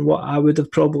negative than what I would have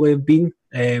probably have been,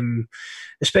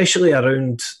 especially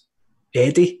around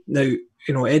Eddie. Now,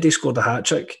 Eddie scored a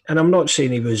hat-trick, and I'm not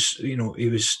saying he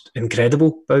was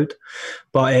incredible, Boud,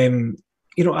 but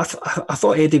I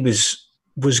thought Eddie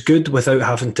was good without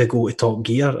having to go to top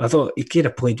gear. I thought he kind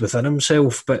of played within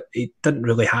himself, but he didn't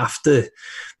really have to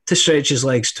stretch his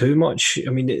legs too much. I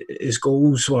mean, his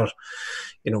goals were,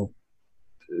 there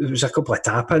was a couple of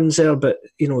tap-ins there, but,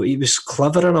 he was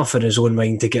clever enough in his own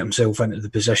mind to get himself into the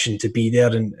position to be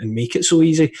there and make it so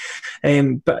easy.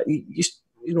 But,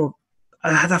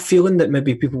 I had a feeling that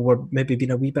maybe people were being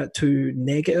a wee bit too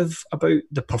negative about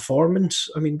the performance.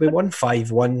 I mean, we won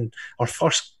 5-1, our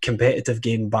first competitive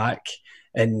game back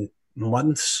in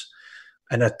months,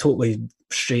 in a totally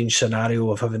strange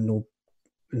scenario of having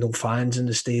no fans in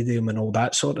the stadium and all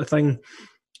that sort of thing.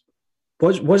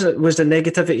 Was the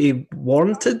negativity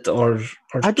warranted, or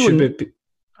I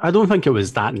don't think it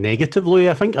was that negative, Louis.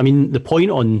 I mean, the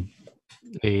point on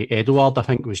Edouard, I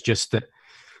think, was just that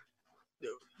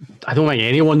I don't think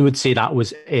anyone would say that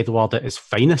was Edouard at his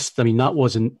finest. I mean, that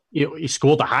wasn't, he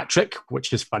scored a hat-trick,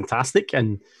 which is fantastic,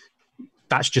 and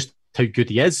that's just how good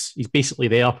he is. He's basically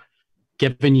there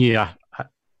giving you a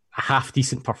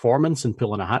half-decent performance and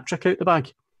pulling a hat-trick out the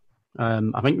bag.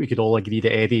 I think we could all agree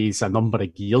that Eddie's a number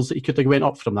of gears that he could have went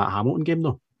up from that Hamilton game,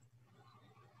 though.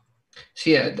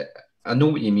 See, I know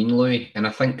what you mean, Louis, and I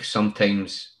think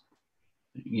sometimes,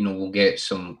 we'll get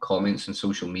some comments on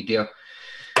social media,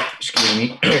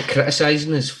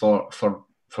 criticising us for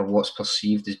what's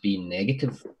perceived as being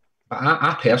negative. But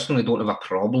I personally don't have a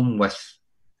problem with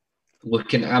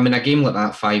looking. I mean, a game like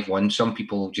that, 5-1, some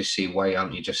people just say, why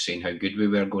aren't you just saying how good we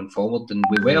were going forward? And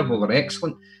we were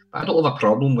excellent. But I don't have a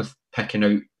problem with picking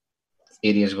out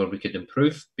areas where we could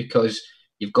improve, because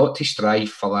you've got to strive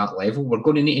for that level. We're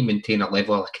going to need to maintain a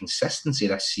level of consistency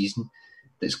this season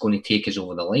that's going to take us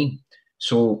over the line.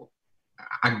 So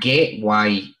I get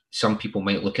why some people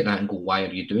might look at that and go, why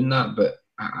are you doing that? But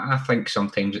I think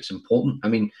sometimes it's important. I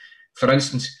mean, for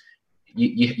instance,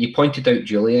 you pointed out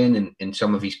Julian and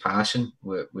some of his passing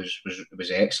was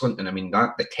excellent. And I mean,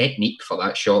 the technique for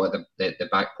that shot at the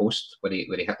back post where he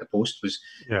hit the post was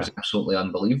absolutely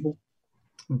unbelievable.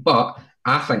 But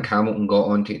I think Hamilton got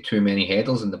onto too many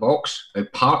headers in the box. Now,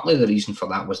 partly the reason for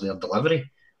that was their delivery.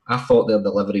 I thought their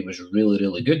delivery was really,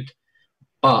 really good.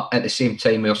 But at the same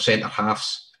time, our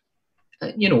centre-halves,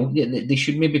 they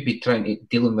should maybe be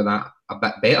dealing with that a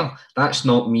bit better. That's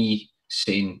not me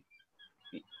saying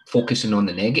focusing on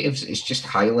the negatives. It's just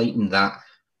highlighting that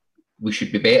we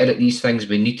should be better at these things.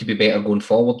 We need to be better going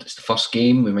forward. It's the first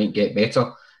game. We might get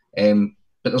better.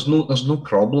 But there's no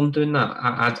problem doing that.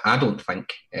 I don't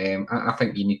think. I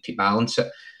think you need to balance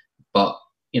it. But,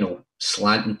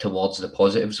 slanting towards the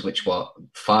positives, which were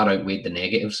far outweighed the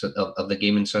negatives of the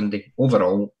game on Sunday.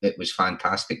 Overall, it was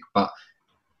fantastic. But,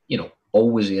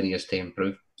 always areas to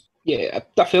improve. Yeah,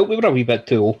 I felt we were a wee bit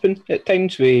too open at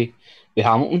times with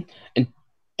Hamilton. And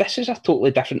this is a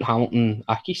totally different Hamilton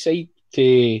Aki side to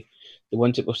the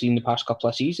ones that we've seen the past couple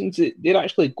of seasons. They're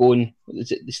actually going,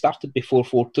 they started before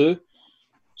 4-2.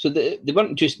 So they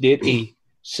weren't just there to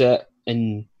sit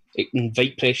and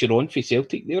invite pressure on for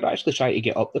Celtic. They were actually trying to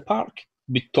get up the park.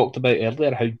 We talked about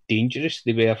earlier how dangerous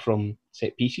they were from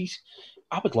set pieces.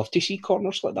 I would love to see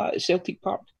corners like that at Celtic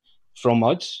Park from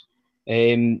us.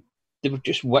 They were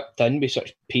just whipped in with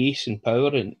such pace and power,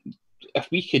 and if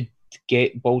we could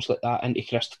get balls like that into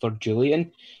Christopher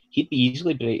Julian, he'd be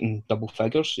easily breaking double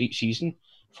figures each season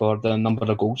for the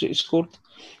number of goals that he scored.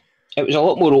 It was a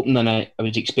lot more open than I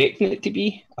was expecting it to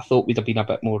be. I thought we'd have been a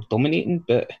bit more dominating,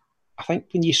 but I think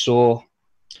when you saw...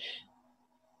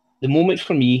 The moment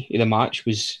for me in the match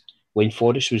was when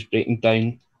Forrest was breaking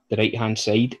down the right-hand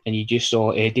side and you just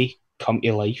saw Eddie come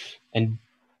to life and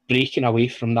breaking away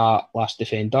from that last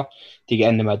defender to get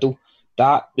in the middle.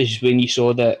 That was when you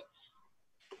saw that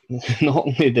not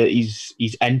only that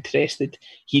he's interested,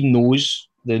 he knows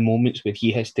the moments where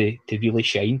he has to really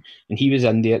shine, and he was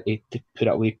in there to put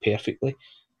it away perfectly.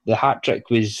 The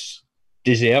hat-trick was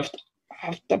deserved.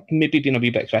 I've maybe been a wee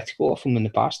bit critical of him in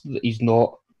the past, that he's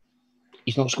not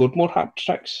scored more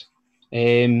hat-tricks.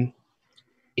 He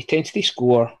tends to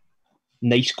score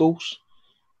nice goals.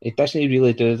 He doesn't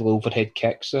really do the overhead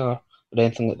kicks or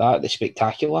anything like that, that's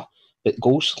spectacular, but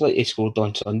goals like he scored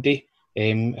on Sunday,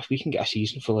 if we can get a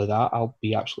season full of that, I'll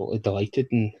be absolutely delighted,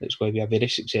 and it's going to be a very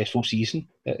successful season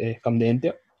come the end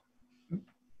of it.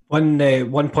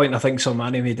 One point I think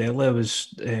Sermanni made earlier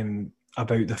was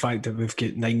about the fact that we've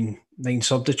got nine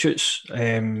substitutes.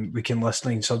 We can list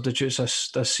 9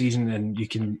 substitutes this season, and you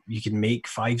can make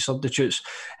 5 substitutes.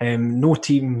 No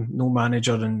team, no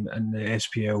manager in the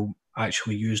SPL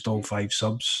actually used all 5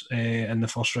 subs in the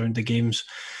first round of games.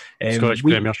 Scottish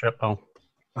Premiership, pal.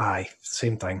 Aye,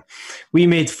 same thing. We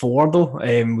made 4 though.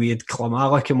 We had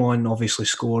Klamala come on, obviously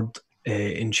scored.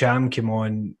 Incham came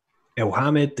on, El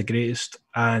Hamid, the greatest,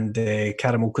 and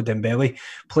Karamoko Dembele.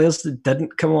 Players that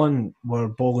didn't come on were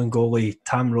Bolingoli,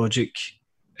 Tam Rogic,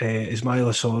 Ismail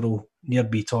Asoro, Nir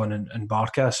Beaton, and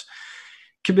Barkas.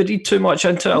 Can we read too much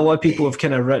into it? A lot of people have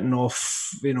kind of written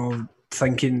off,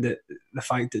 thinking that the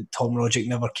fact that Tom Rogic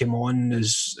never came on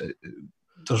is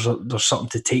there's something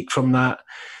to take from that.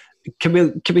 Can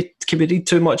we read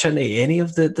too much into any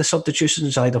of the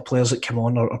substitutions, either players that came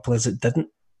on or players that didn't?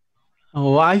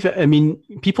 Oh, I mean,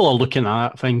 people are looking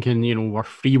at it thinking, we're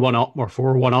 3-1 up, we're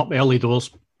 4-1 up, early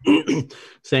doors,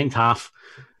 second half.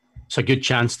 It's a good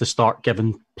chance to start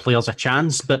giving players a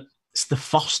chance, but it's the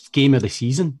first game of the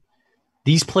season.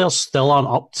 These players still aren't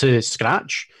up to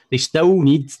scratch. They still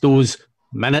need those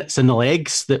minutes in the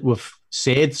legs that we've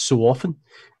said so often.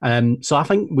 So I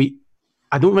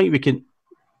don't think we can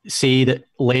say that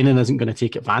Lennon isn't going to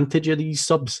take advantage of these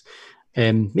subs.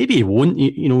 Maybe he won't,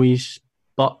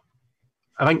 but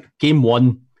I think game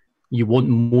 1, you want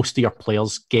most of your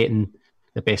players getting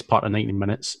the best part of 90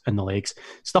 minutes in the legs.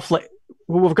 Stuff like,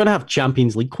 we're going to have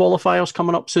Champions League qualifiers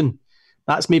coming up soon.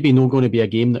 That's maybe not going to be a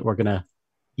game that we're going to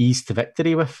ease to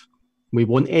victory with. We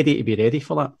want Eddie to be ready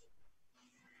for that.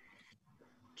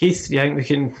 Keith, do you think we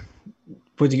can...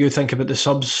 What do you think about the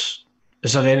subs?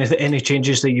 Is there any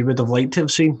changes that you would have liked to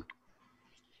have seen?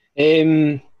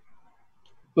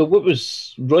 Well,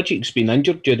 Rogic's been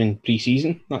injured during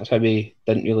pre-season. That's how we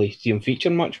didn't really see him feature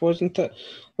much, wasn't it?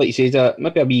 Like you said,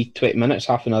 maybe a wee 20 minutes,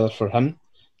 half an hour for him,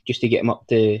 just to get him up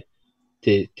to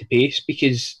pace,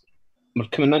 because we're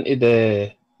coming into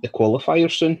the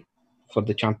qualifiers soon for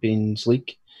the Champions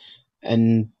League,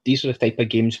 and these are the type of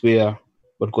games where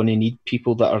we're going to need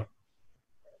people that are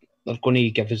going to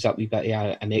give us that wee bit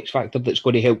of an X factor that's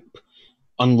going to help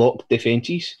unlock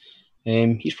defences.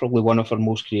 He's probably one of our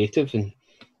most creative and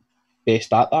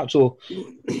best at that. So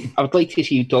I would like to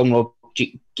see Tom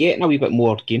Rogic getting a wee bit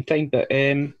more game time. But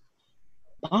I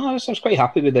was quite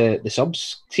happy with the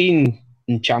subs. Seeing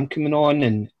Ncham coming on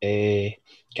and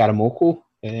Karamoko,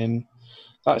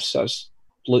 that's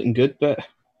looking good. But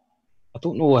I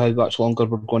don't know how much longer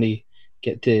we're going to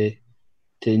get to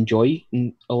enjoy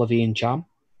Olivier Ncham.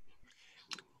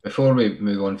 Before we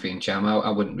move on for Ncham, I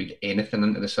wouldn't read anything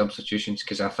into the substitutions,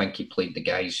 because I think he played the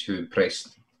guys who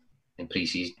impressed in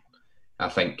pre-season. I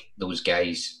think those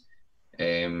guys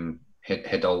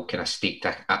had all kind of staked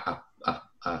a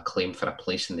claim for a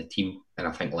place in the team, and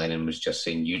I think Lennon was just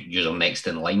saying, you're next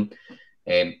in line.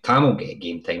 Tam will get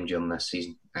game time during this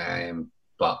season,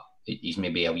 but he's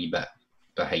maybe a wee bit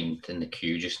behind in the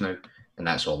queue just now, and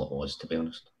that's all it was, to be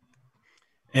honest.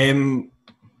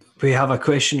 We have a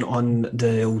question on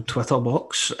the old Twitter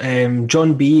box.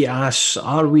 John B asks,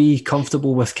 are we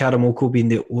comfortable with Karamoko being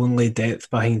the only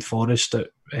depth behind Forrest at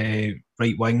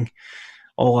right wing?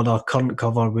 All other current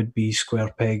cover would be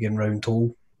square peg and round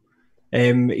hole.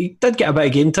 He did get a bit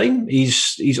of game time.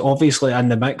 He's obviously in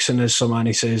the mix, and as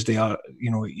Sermanni says, they are.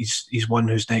 He's one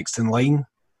who's next in line.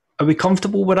 Are we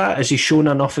comfortable with that? Has he shown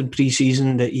enough in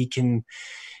pre-season that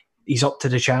he's up to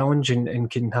the challenge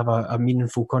and can have a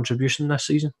meaningful contribution this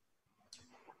season?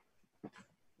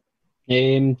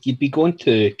 You'd be going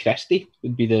to Christie,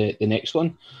 would be the next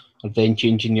one, or then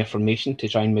changing your formation to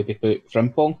try and maybe put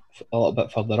Frimpong a little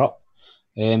bit further up.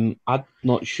 I'm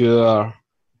not sure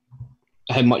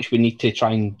how much we need to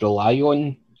try and rely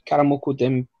on Karamoko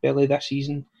Dembele this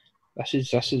season. This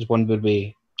is one where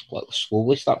we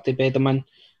slowly start to bed them in.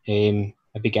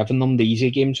 I'd be giving them the easy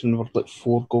games when we're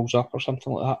 4 goals up or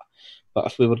something like that. But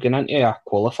if we were going into a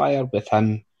qualifier with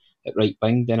him at right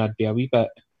wing, then I'd be a wee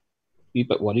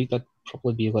bit worried. I'd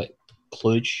probably be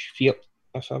Kluge fear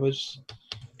if I was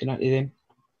going into them.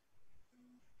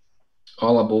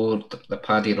 All aboard the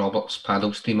Paddy Roberts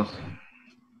paddle steamer.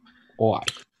 Oh,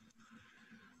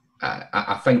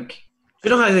 I think...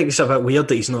 I think it's a bit weird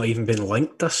that he's not even been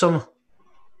linked this summer?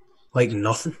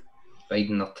 Nothing.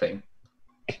 Biding their time.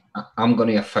 I'm going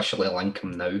to officially link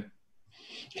him now.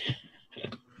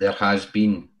 There has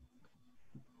been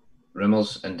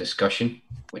rumours and discussion,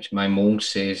 which my mole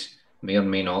says may or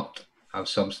may not have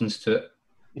substance to it.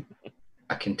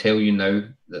 I can tell you now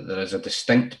that there is a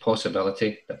distinct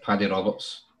possibility that Paddy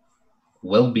Roberts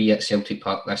will be at Celtic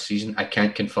Park this season. I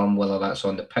can't confirm whether that's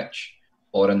on the pitch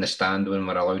or in the stand when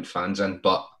we're allowed fans in,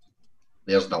 but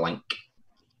there's the link.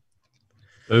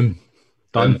 Boom.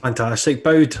 Done. Fantastic.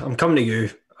 Boud, I'm coming to you.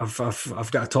 I've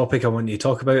got a topic I want you to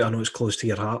talk about. I know it's close to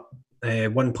your heart.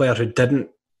 One player who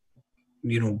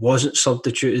wasn't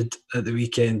substituted at the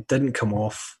weekend, didn't come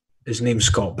off. His name's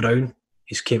Scott Brown.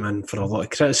 He's came in for a lot of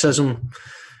criticism.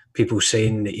 People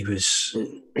saying that he was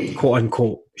quote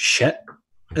unquote shit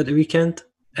at the weekend.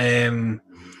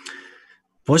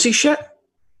 Was he shit?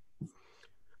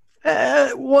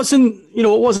 It wasn't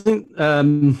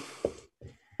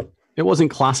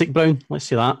classic Brown. Let's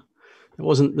say that. It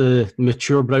wasn't the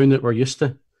mature Brown that we're used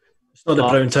to. It's not the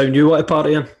Brown town you want to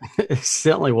party in. It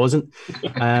certainly wasn't.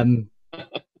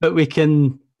 But we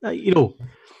can, I think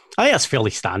that's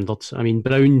fairly standard. I mean,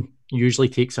 Brown usually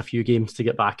takes a few games to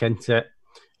get back into it.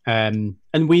 And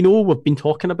we know, we've been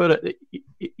talking about it,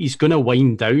 he's going to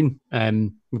wind down.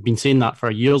 We've been saying that for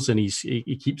years, and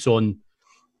he keeps on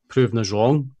proving us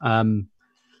wrong.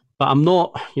 But I'm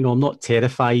not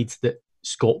terrified that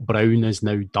Scott Brown is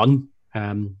now done.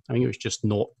 I think it was just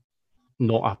not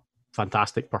a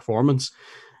fantastic performance.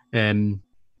 You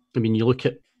look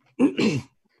at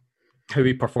how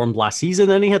he performed last season,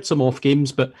 and he had some off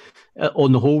games, but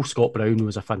on the whole, Scott Brown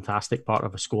was a fantastic part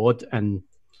of a squad, and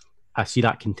I see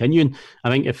that continuing. I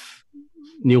think if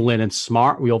Neil Lennon's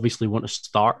smart, we obviously want to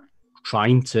start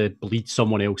trying to bleed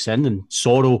someone else in, and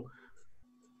Sorrow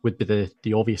would be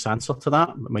the obvious answer to that.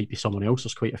 It might be someone else.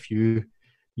 There's quite a few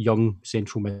young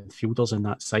central midfielders in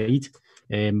that side,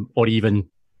 or even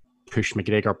push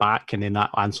McGregor back, and then that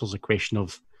answers the question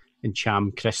of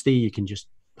Encham Christie. You can just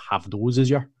have those as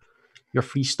your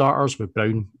free starters with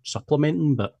Brown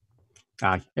supplementing. But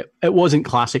it wasn't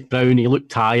classic Brown. He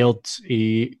looked tired.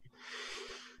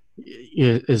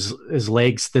 His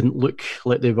legs didn't look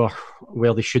like they were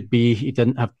where they should be. He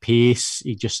didn't have pace.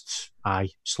 He just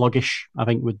sluggish, I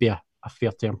think, would be a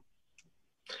fair term.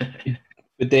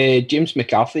 Would James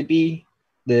McCaffrey be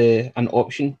an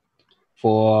option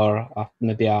for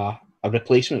maybe a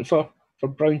replacement for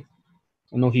Brown?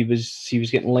 I know he was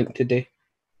getting linked today.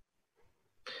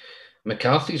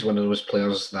 McCarthy's one of those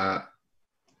players that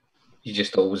you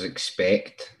just always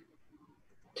expect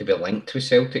to be linked with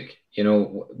Celtic.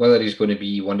 Whether he's going to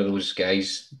be one of those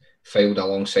guys filed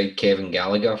alongside Kevin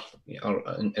Gallagher or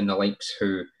and the likes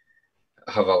who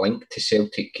have a link to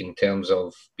Celtic in terms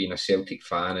of being a Celtic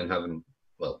fan and having,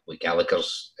 with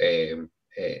Gallagher's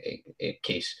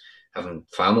case, having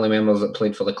family members that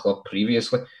played for the club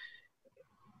previously.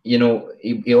 He'll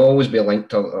always be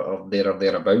linked or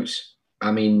thereabouts.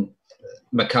 I mean,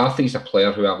 McCarthy's a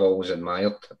player who I've always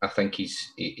admired. I think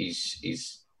he's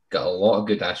got a lot of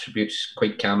good attributes,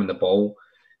 quite calm in the ball,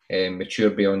 mature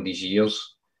beyond his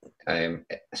years. I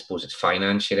suppose it's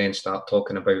finance you then start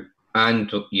talking about.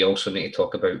 And you also need to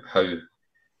talk about how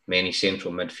many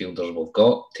central midfielders we've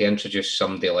got. To introduce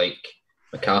somebody like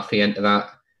McCarthy into that,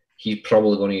 he's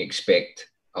probably going to expect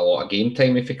a lot of game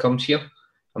time if he comes here.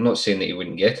 I'm not saying that he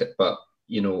wouldn't get it, but,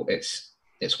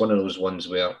 it's one of those ones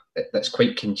where that's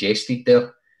quite congested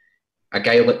there. A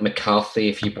guy like McCarthy,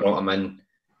 if you brought him in,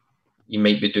 you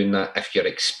might be doing that if you're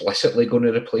explicitly going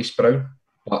to replace Brown.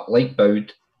 But like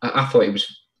Boud, I thought he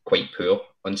was quite poor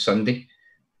on Sunday,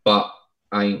 but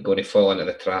I ain't going to fall into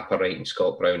the trap of writing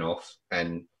Scott Brown off.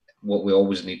 And what we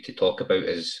always need to talk about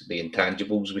is the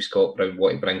intangibles with Scott Brown,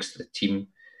 what he brings to the team.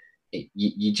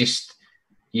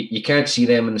 You can't see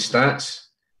them in the stats.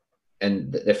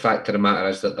 And the fact of the matter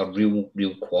is that they're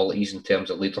real qualities in terms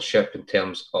of leadership, in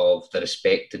terms of the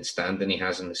respect and standing he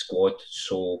has in the squad.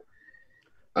 So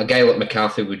a guy like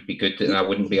McCarthy would be good, and I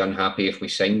wouldn't be unhappy if we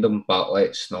signed him, but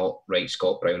let's not write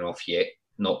Scott Brown off yet,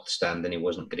 notwithstanding he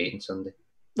wasn't great on Sunday.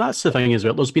 That's the thing as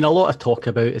well. There's been a lot of talk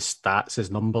about his stats, his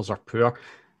numbers are poor.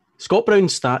 Scott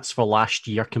Brown's stats for last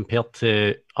year compared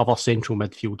to other central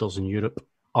midfielders in Europe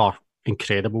are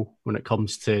incredible when it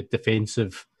comes to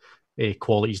defensive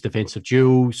qualities, defensive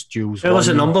duels. Tell us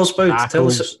the numbers, Boud. Tell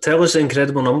us the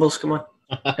incredible numbers, come on.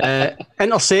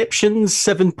 Interceptions,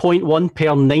 7.1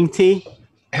 per 90.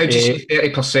 How do you say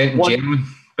 30% in German,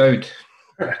 Boud?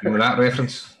 You know that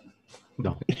reference?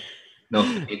 No. No.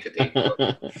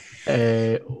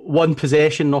 One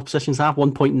possession, oppositions have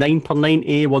 1.9 per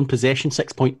 90. One possession,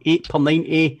 6.8 per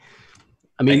 90.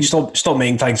 I mean, stop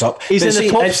making things up. He's in the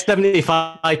top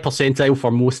 75 percentile for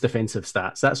most defensive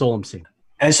stats. That's all I'm saying.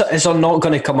 Is there not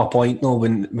going to come a point though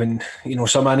when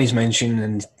Sermanni's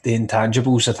mentioning the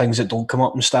intangibles, the things that don't come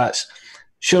up in stats?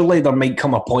 Surely there might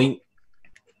come a point,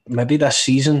 maybe this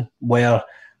season, where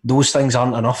those things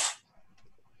aren't enough.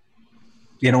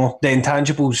 The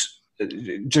intangibles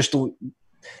just don't.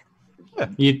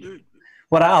 We're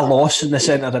at a loss in the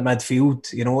centre of the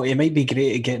midfield. It might be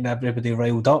great at getting everybody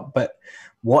riled up, but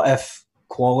what if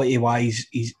quality-wise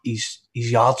he's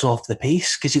yards off the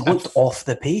pace? Because he looked off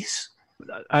the pace.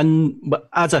 But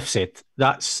as I've said,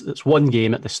 it's one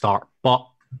game at the start. But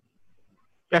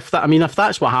if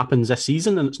that's what happens this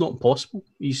season, and it's not impossible,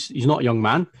 he's not a young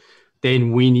man,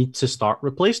 then we need to start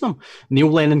replacing him. Neil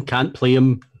Lennon can't play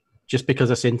him just because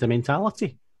of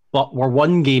sentimentality. But we're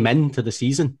one game into the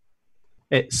season.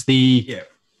 It's the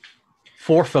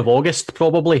 4th of August,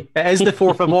 probably. It is the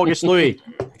 4th of August, Louis.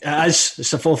 It is.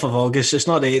 It's the 4th of August. It's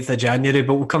not the 8th of January,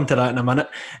 but we'll come to that in a minute.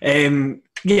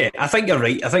 I think you're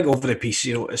right. I think over the piece,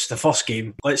 it's the first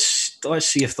game. Let's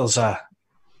see if there's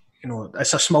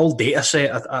it's a small data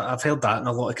set. I've heard that in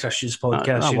a lot of Christian's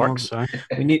podcasts. That works.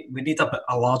 We need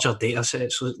a larger data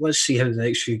set. So let's see how the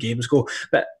next few games go.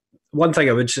 But one thing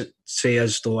I would say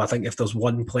is, though, I think if there's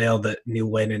one player that Neil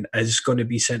Lennon is going to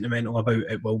be sentimental about,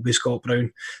 it will be Scott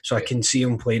Brown. So I can see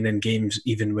him playing in games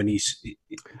even when he's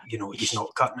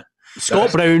not cutting it.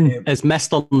 Scott Brown is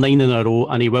Mr. 9 in a row,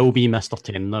 and he will be Mr.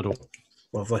 10 in a row.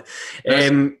 Lovely.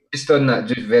 Just on that,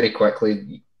 just very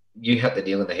quickly, you hit the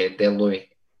nail on the head there, Louis.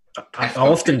 I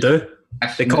often do.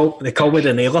 They call me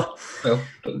the nailer. Well,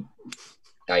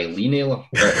 Lee Nailer.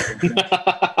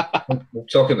 We'll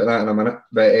talk about that in a minute.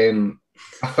 But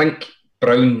I think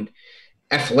Brown,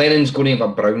 if Lennon's going to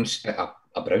have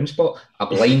a blind spot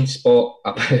about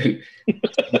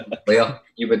player,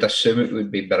 you would assume it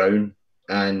would be Brown.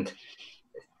 And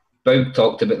Boud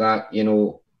talked about that,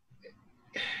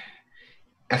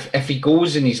 if he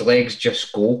goes and his legs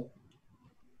just go,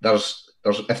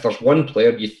 if there's one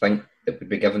player you think that would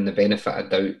be given the benefit of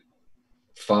doubt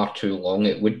far too long,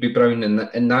 it would be Brown, and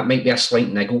that might be a slight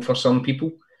niggle for some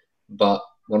people, but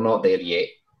we're not there yet.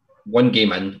 One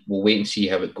game in, we'll wait and see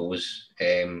how it goes.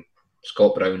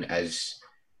 Scott Brown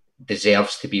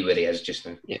deserves to be where he is just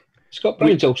now. Yeah, Scott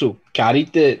Brown's also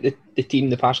carried the team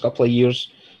the past couple of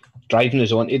years, driving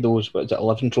us onto those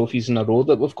 11 trophies in a row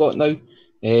that we've got now.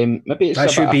 Maybe it's that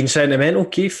should have been sentimental,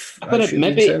 Keith.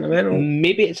 Maybe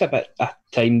it's a bit a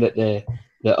time that the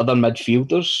other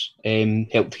midfielders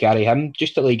helped carry him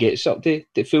just till he gets up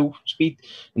to full speed,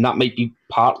 and that might be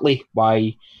partly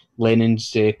why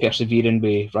Lennon's persevering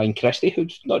with Ryan Christie,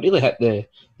 who's not really hit the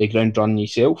ground running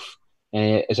himself,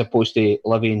 as opposed to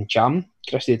Livy and Cham.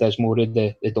 Christie does more of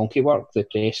the donkey work, the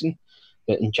pressing,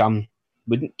 that Cham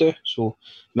wouldn't do. So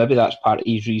maybe that's part of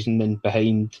his reasoning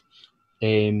behind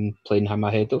playing him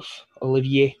ahead of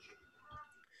Olivier.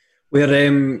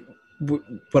 We're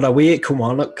away at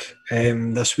Kilmarnock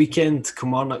this weekend.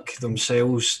 Kilmarnock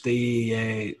themselves,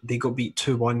 they got beat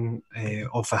 2-1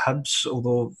 off of Hibs,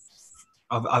 although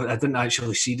I didn't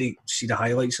actually see the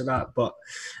highlights of that, but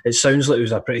it sounds like it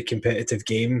was a pretty competitive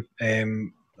game.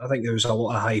 I think there was a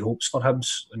lot of high hopes for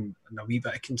Hibs and a wee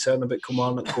bit of concern about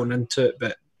Kilmarnock going into it,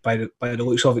 but by the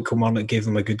looks of it, Kilmarnock gave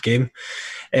them a good game.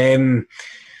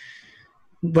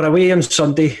 We're away on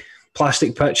Sunday,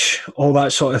 plastic pitch, all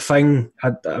that sort of thing.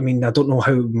 I mean, I don't know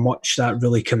how much that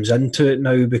really comes into it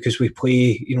now, because we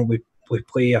play, we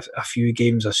play a few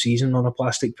games a season on a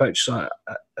plastic pitch. So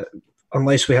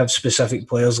unless we have specific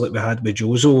players like we had with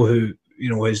Jozo, who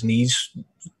his knees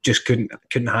just couldn't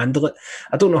handle it.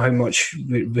 I don't know how much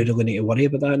we really need to worry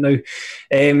about that now.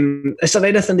 Is there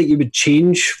anything that you would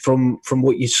change from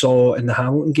what you saw in the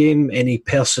Hamilton game? Any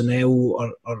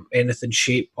personnel or anything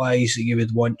shape-wise that you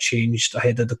would want changed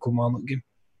ahead of the Kilmarnock game?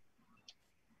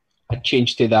 I'd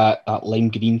change to that lime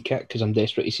green kit because I'm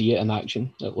desperate to see it in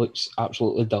action. It looks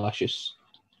absolutely delicious.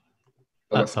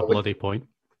 That's a bloody point.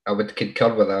 I would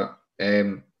concur with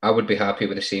that. I would be happy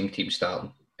with the same team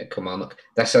starting at Kilmarnock.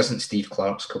 This isn't Steve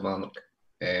Clarke's Kilmarnock.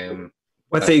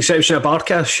 With the exception of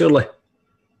Barkas, surely.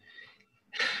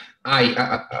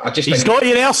 I just He's got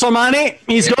you there, Sermanni.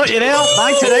 He's got you there.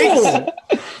 Back to right.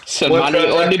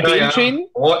 Sermanni on the Bain train.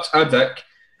 What a dick.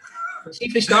 See,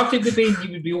 if they started the Bain,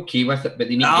 you would be okay with it, but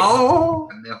they need to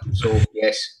get in there. So,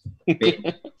 yes.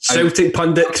 Celtic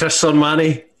pundit Chris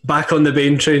Sermanni back on the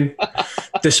Bain train,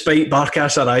 despite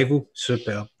Barkas' arrival.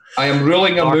 Superb. I am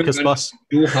ruling a move in bus.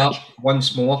 Joe Hart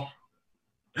once more.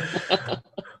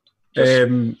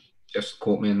 Just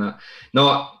quote me on that.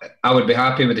 No, I would be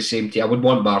happy with the same team. I would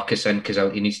want Barkas in because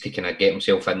he needs to kind of get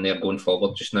himself in there going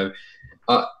forward just now.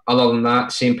 Other than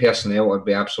that, same personnel, I'd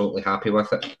be absolutely happy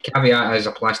with it. Caveat is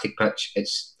a plastic pitch.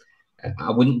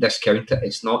 I wouldn't discount it.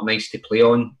 It's not nice to play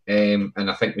on, and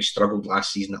I think we struggled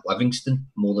last season at Livingston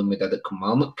more than we did at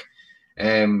Kilmarnock.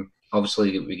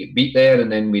 Obviously, we get beat there, and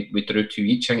then we drew 2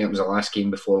 each. I think it was the last game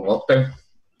before lockdown.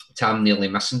 Tam nearly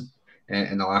missing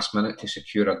in the last minute to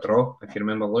secure a draw, if you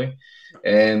remember, Louis.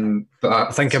 But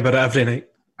I think about it every night.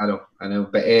 I know.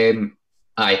 But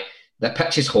the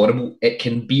pitch is horrible. It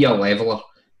can be a leveller,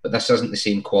 but this isn't the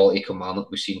same quality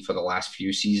Kilmarnock we've seen for the last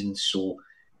few seasons. So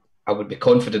I would be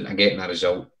confident in getting a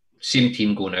result. Same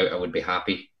team going out, I would be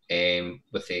happy,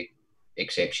 with the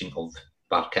exception of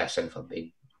Barkas in for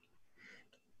Bain.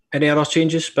 Any other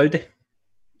changes, Bowdy?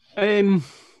 I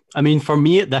mean, for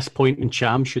me at this point,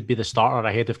 Cham should be the starter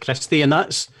ahead of Christie, and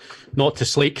that's not to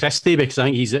slate Christie because I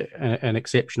think he's an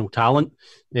exceptional talent.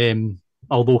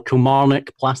 Although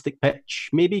Kilmarnock, plastic pitch,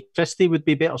 maybe Christie would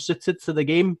be better suited to the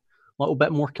game, a little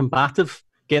bit more combative,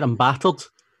 get him battered.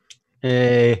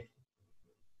 But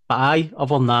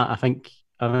other than that, I think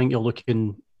you're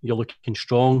looking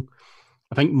strong.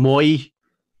 I think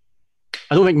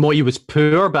I don't think Moy was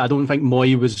poor, but I don't think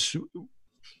Moy was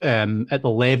at the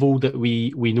level that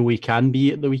we know he can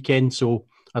be at the weekend. So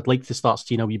I'd like to start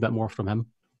seeing a wee bit more from him.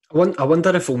 I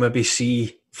wonder if we'll maybe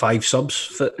see 5 subs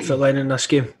for Len in this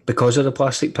game because of the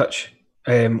plastic pitch.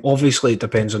 Obviously, it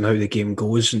depends on how the game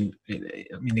goes, and I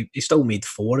mean, he still made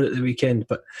 4 at the weekend.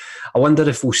 But I wonder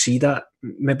if we'll see that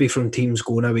maybe from teams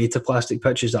going away to plastic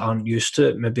pitches that aren't used to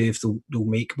it. Maybe if they'll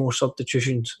make more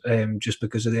substitutions, just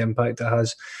because of the impact it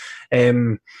has.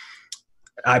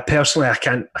 I personally, I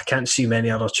can't see many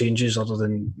other changes other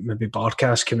than maybe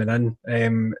Barkas coming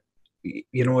in.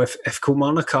 If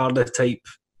Kilmarnock are the type,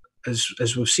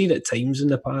 as we've seen at times in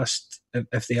the past,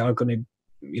 if they are going to,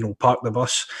 park the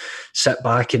bus, sit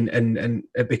back, and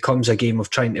it becomes a game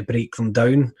of trying to break them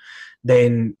down,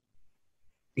 then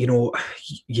you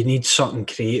need something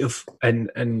creative,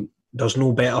 and there's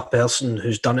no better person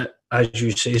who's done it, as you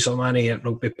say, Sermanni, at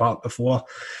Rugby Park before.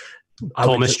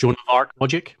 Thomas Joan of Arc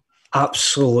logic.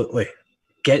 Absolutely.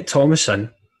 Get Thomas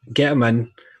in, get him in,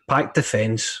 pack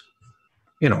defence.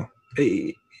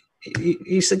 He's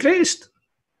the greatest.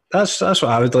 That's what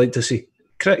I would like to see.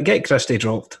 Get Christie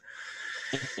dropped.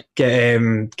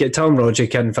 Get Tom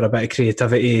Rogic in for a bit of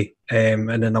creativity in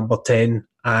the number 10,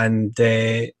 and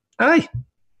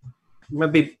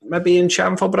maybe in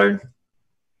Cham for Brown.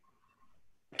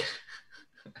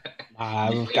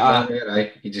 We've got that there,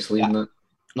 right? You just leaving that?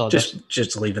 No,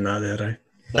 just leaving that there, right?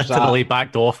 Literally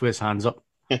backed off with his hands up.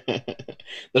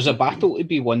 There's a battle to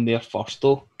be won there first,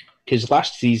 though, because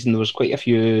last season there was quite a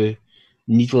few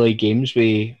needly games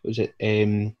with,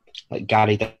 like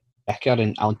Gary Dicker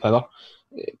and Alan Power,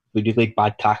 with really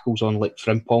bad tackles on, like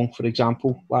Frimpong, for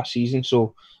example, last season.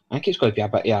 So I think it's going to be a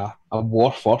bit of a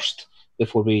war first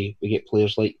before we get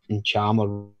players like Cham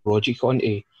or Rogic on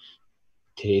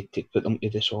to put them to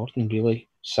the sword and really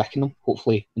sicken them,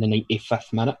 hopefully in the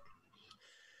 95th minute.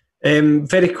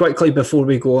 Very quickly before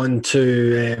we go on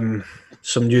to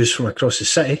some news from across the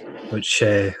city, which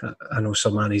I know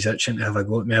Sermanni's itching to have a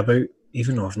go at me about,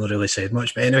 even though I've not really said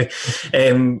much. But anyway,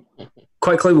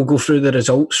 quickly we'll go through the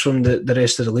results from the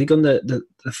rest of the league on the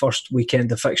first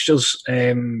weekend of fixtures.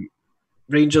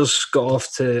 Rangers got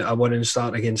off to a winning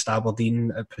start against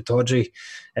Aberdeen at Pittodrie.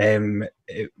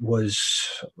 It was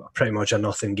pretty much a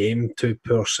nothing game, 2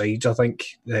 poor sides, I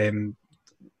think. They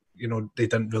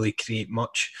didn't really create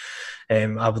much.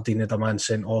 Aberdeen had a man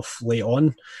sent off late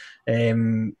on.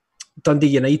 Dundee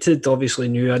United obviously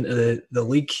new into the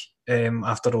league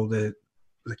after all the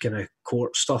the kind of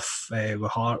court stuff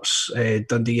with Hearts.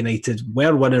 Dundee United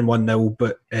were winning 1-0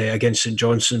 but against St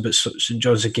Johnstone, but St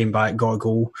Johnstone came back, got a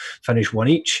goal, finished 1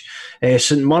 each.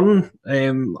 St Mirren,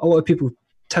 a lot of people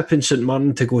tipping St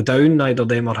Mirren to go down, either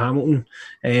them or Hamilton,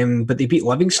 but they beat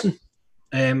Livingston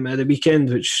at the weekend,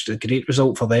 which is a great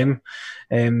result for them.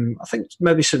 I think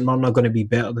maybe St Mirren are going to be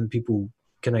better than people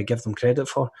kind of give them credit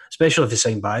for, especially if they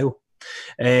sign Bio.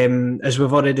 As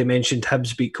we've already mentioned,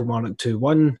 Hibs beat Kilmarnock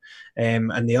 2-1,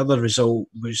 and the other result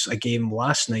was a game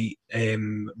last night.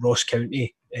 Ross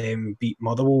County beat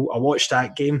Motherwell. I watched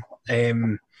that game.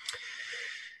 In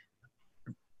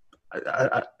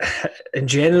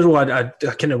general, I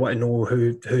kind of want to know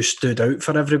who stood out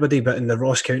for everybody, but in the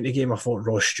Ross County game, I thought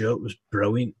Ross Stewart was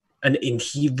brilliant, and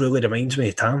he really reminds me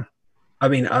of Tam. I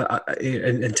mean,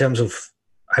 in terms of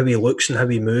how he looks and how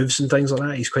he moves and things like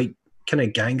that, he's quite kind of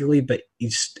gangly, but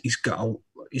he's got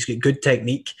good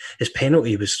technique. His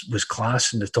penalty was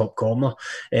class in the top corner.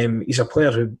 He's a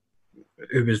player who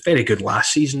was very good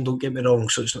last season, don't get me wrong,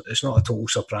 so it's not a total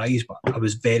surprise, but I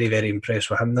was very, very impressed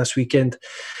with him this weekend.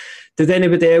 Did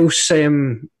anybody else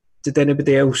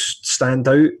stand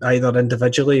out, either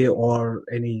individually or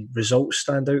any results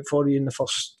stand out for you in the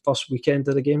first weekend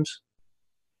of the games?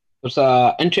 There's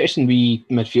an interesting wee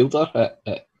midfielder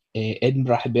at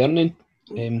Edinburgh Hibernian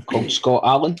called Scott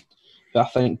Allen, who I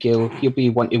think he'll be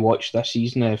one to watch this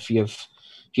season. If you've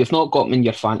not got him in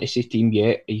your fantasy team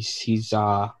yet, he's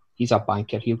a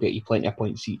banker. He'll get you plenty of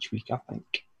points each week, I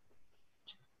think.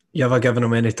 You ever given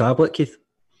him any tablet, Keith?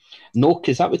 No,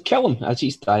 because that would kill him, as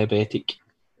he's diabetic.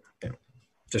 Yeah,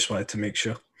 just wanted to make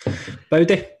sure.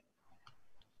 Bowdy?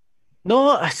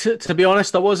 No, to be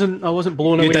honest, I wasn't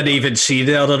blown away. You didn't even see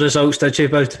the other results, did you,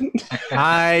 Boud?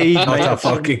 Not a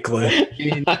fucking clue.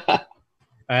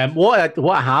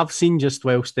 What I have seen just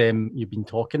whilst you've been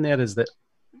talking there is that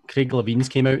Craig Levine's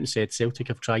came out and said Celtic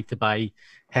have tried to buy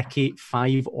Hickey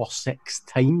 5 or 6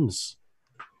 times.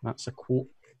 That's a quote.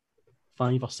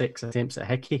 5 or 6 attempts at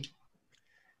Hickey.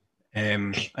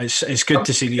 It's good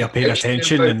to see that you're paying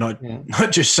attention and not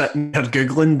just sitting there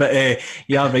Googling, but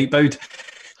yeah, right, Boud.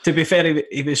 To be fair,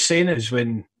 he was saying it was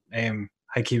when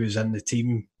Hickey was in the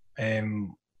team. It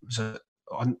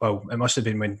must have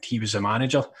been when he was the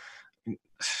manager.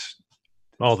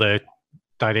 Or the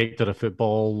director of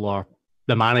football, or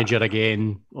the manager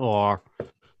again, or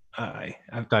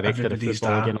director of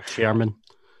football again, or chairman.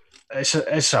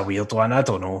 It's a weird one. I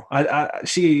don't know. I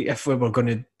see if we were going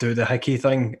to do the Hickey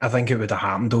thing, I think it would have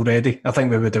happened already. I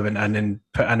think we would have went in and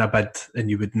put in a bid,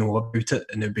 and you would know about it,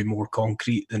 and it'd be more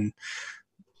concrete than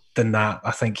that.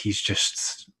 I think he's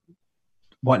just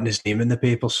wanting his name in the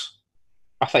papers.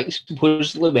 I think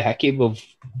supposedly with Hickey, we've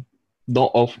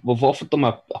offered him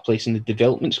a place in the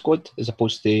development squad as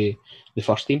opposed to the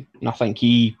first team, and I think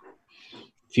he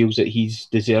feels that he's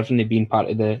deserving of being part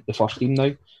of the first team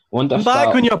now. When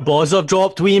your buzzer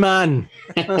dropped, wee man.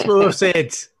 That's what we've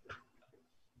said.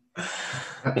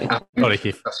 Sorry,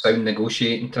 Keith. A sound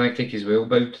negotiating tactic as well,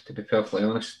 Boud, to be perfectly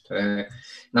honest.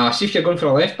 Now, see if you're going for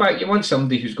a left back, you want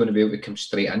somebody who's going to be able to come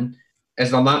straight in.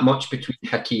 Is there that much between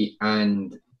Hickey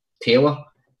and Taylor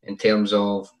in terms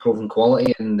of proven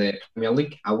quality in the Premier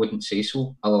League? I wouldn't say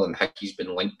so, other than Hickey's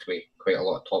been linked with quite a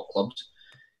lot of top clubs.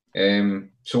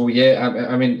 So yeah,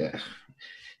 I mean,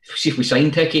 see if we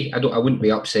signed Hickey, I wouldn't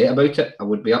be upset about it. I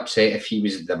would be upset if he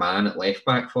was the man at left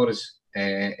back for us,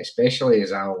 especially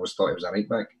as I always thought he was a right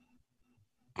back.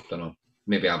 I don't know,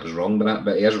 maybe I was wrong with that,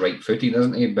 but he is right footed,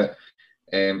 isn't he? But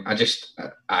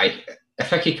if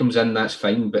Hickey comes in, that's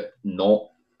fine, but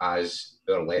not as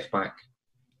our left back.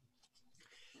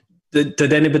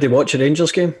 Did anybody watch a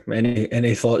Rangers game?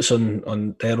 Any thoughts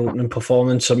on their opening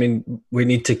performance? I mean, we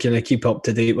need to kind of keep up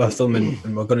to date with them,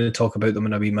 and we're going to talk about them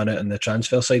in a wee minute in the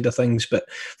transfer side of things. But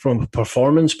from a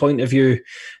performance point of view,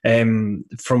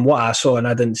 from what I saw, and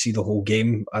I didn't see the whole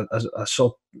game, I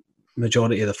saw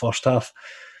majority of the first half.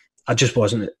 I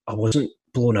wasn't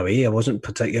blown away. I wasn't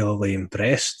particularly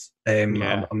impressed.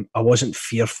 I wasn't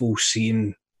fearful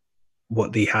seeing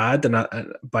what they had, and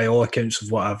by all accounts of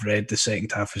what I've read, the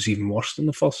second half was even worse than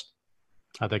the first.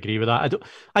 I'd agree with that.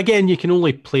 Again, you can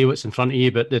only play what's in front of you,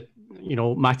 but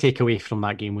my takeaway from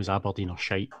that game was Aberdeen are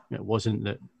shite. It wasn't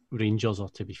that Rangers are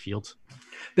to be feared.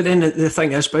 But then the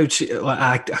thing is,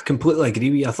 I completely agree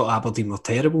with you. I thought Aberdeen were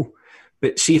terrible,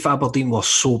 but see if Aberdeen were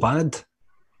so bad,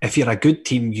 if you're a good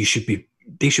team, they should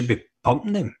be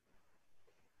pumping them.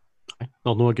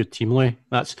 They're not a good team, Louis.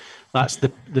 That's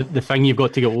the thing you've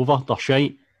got to get over. They're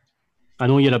shite. I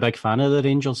know you're a big fan of the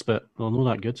Rangers, but they're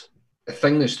not that good. The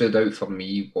thing that stood out for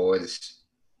me was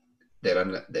their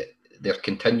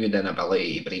continued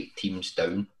inability to break teams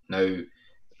down. Now,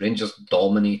 Rangers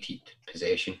dominated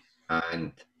possession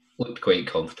and looked quite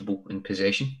comfortable in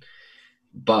possession.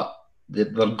 But their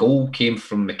goal came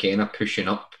from McKenna pushing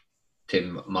up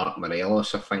to Mark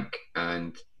Morelos, I think,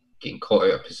 and getting caught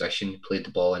out of position, played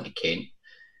the ball into Kent.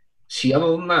 See,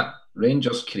 other than that,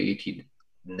 Rangers created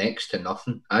next to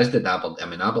nothing, as did Aberdeen. I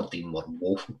mean, Aberdeen were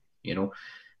woeful, you know.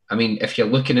 I mean, if you're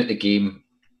looking at the game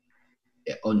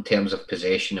on terms of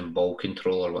possession and ball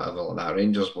control or whatever like that,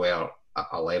 Rangers were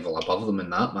a level above them in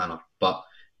that manner. But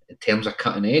in terms of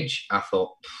cutting edge, I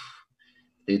thought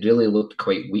they really looked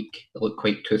quite weak. They looked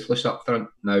quite toothless up front.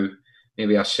 Now,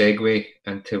 maybe a segue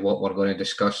into what we're going to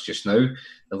discuss just now.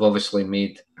 They've obviously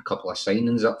made a couple of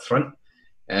signings up front.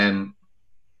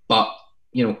 But,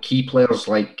 you know, key players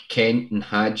like Kent and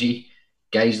Hadji,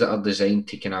 guys that are designed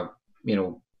to kind of, you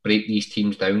know, break these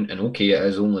teams down. And okay, it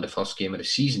is only the first game of the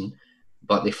season,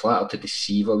 but they flattered to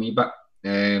deceive a wee bit.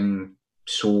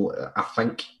 So I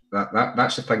think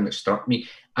that's the thing that struck me.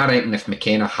 I reckon if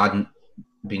McKenna hadn't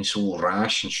been so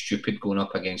rash and stupid going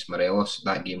up against Morelos,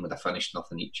 that game would have finished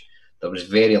nothing each. There was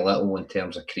very little in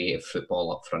terms of creative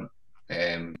football up front.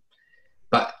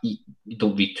 But you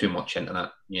don't read too much into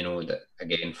that. You know, that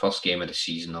again, first game of the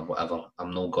season or whatever,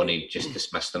 I'm not going to just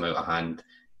dismiss them out of hand,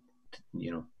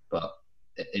 you know, but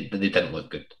they didn't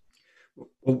look good.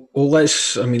 Well,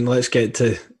 let's get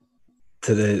to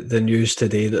the news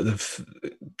today that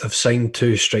they've signed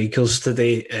 2 strikers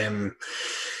today.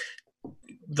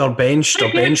 Their bench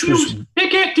was... They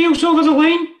get deals over the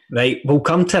line. Right, we'll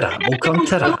come to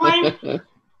that.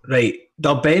 Right,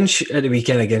 their bench at the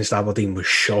weekend against Aberdeen was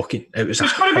shocking. It's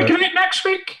going to be great next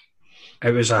week.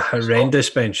 It was a horrendous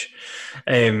bench.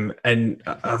 And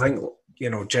I think, you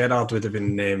know, Gerrard would have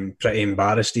been pretty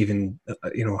embarrassed even,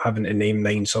 you know, having to name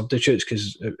 9 substitutes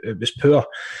because it was poor.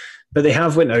 But they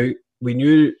have went out. We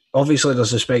knew, obviously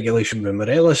there's a speculation with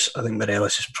Morelos. I think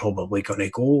Morelos is probably going to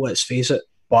go, let's face it.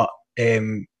 But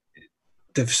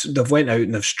they've went out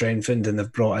and they've strengthened and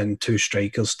they've brought in 2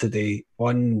 strikers today.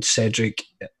 One, Cedric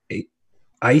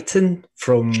Aiton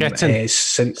from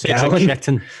St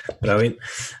Gallen, brilliant,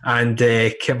 and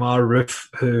Kemar Roof,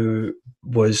 who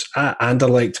was at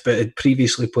Anderlecht but had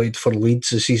previously played for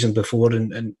Leeds the season before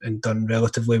and done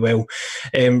relatively well.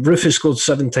 Roof has scored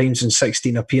 7 times in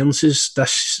 16 appearances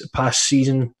this past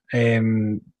season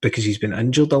because he's been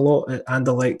injured a lot at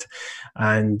Anderlecht,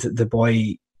 and the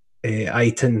boy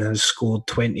Aiton has scored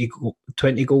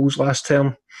 20 goals last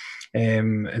term.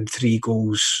 And 3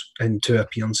 goals in 2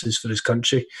 appearances for his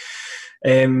country.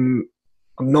 I'm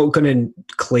not going to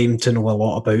claim to know a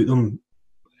lot about them,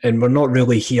 and we're not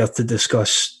really here to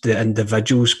discuss the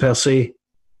individuals per se.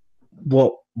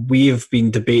 What we've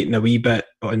been debating a wee bit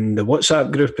on the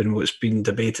WhatsApp group and what's been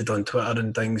debated on Twitter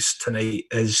and things tonight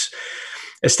is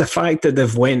it's the fact that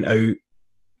they've went out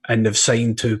and they've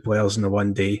signed 2 players in the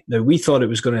one day. Now, we thought it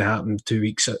was going to happen 2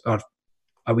 weeks or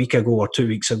a week ago or 2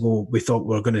 weeks ago. We thought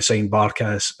we were going to sign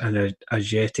Barkas and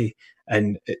Ajeti,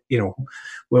 and you know,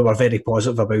 we were very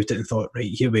positive about it and thought, right,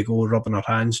 here we go, rubbing our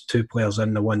hands, 2 players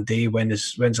in the one day.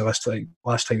 When's the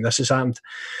last time this has happened?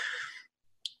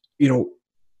 You know,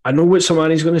 I know what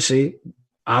Sermanni's going to say.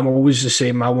 I'm always the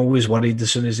same. I'm always worried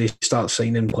as soon as they start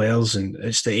signing players, and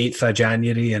it's the 8th of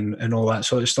January and all that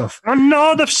sort of stuff. And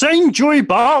now they've signed Joey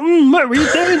Barton. What are we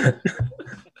doing?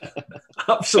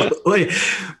 Absolutely.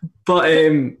 But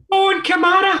and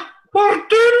Kamara, we're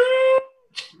doomed.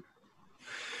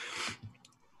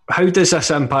 How does this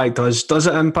impact us? Does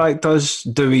it impact us?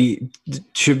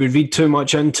 Should we read too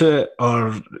much into it,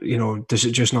 or you know, does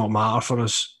it just not matter for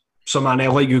us? So, man,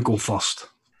 I'll let you go first.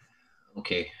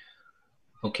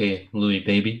 Okay, Louis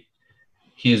baby,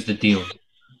 here's the deal.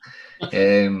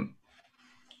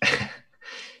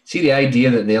 See, the idea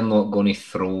that they're not going to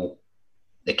throw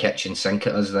the kitchen sink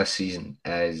at us this season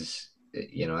is,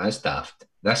 you know, that's daft.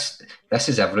 This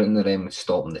is everything to them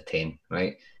stopping the 10,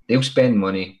 right? They'll spend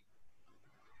money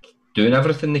doing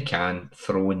everything they can,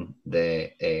 throwing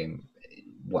the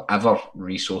whatever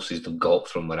resources they've got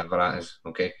from wherever that is,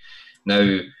 okay?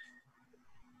 Now,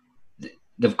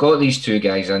 they've got these 2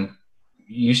 guys in.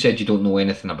 You said you don't know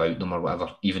anything about them or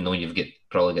whatever, even though you've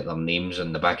probably got their names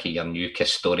on the back of your new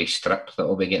Kiss Story strip that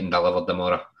will be getting delivered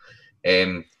tomorrow.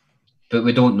 But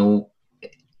we don't know.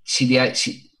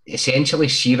 Essentially,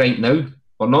 right now,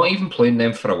 we're not even playing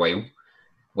them for a while.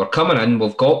 We're coming in,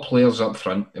 we've got players up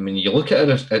front. I mean, you look at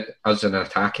it as an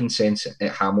attacking sense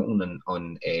at Hamilton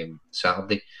on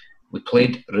Saturday. We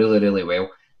played really, really well.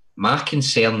 My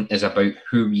concern is about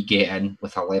who we get in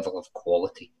with a level of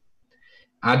quality.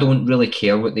 I don't really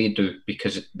care what they do,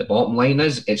 because the bottom line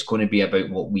is it's going to be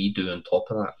about what we do on top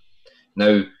of that.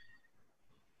 Now,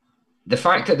 the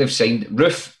fact that they've signed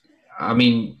Roof, I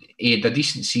mean, he had a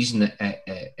decent season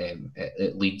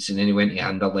at Leeds, and then he went to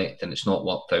Anderlecht, and it's not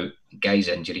worked out. The guy's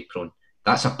injury prone.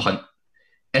 That's a punt.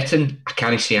 Itten, I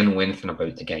can't say I know anything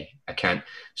about the guy. I can't.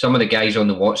 Some of the guys on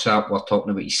the WhatsApp were talking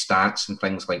about his stats and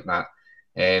things like that,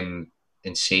 and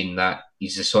saying that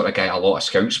he's the sort of guy a lot of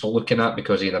scouts were looking at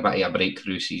because he had a bit of a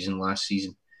breakthrough season last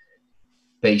season.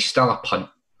 But he's still a punt.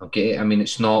 Okay, I mean,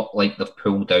 it's not like they've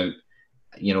pulled out,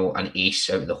 an ace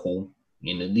out of the hole.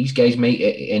 These guys might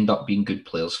end up being good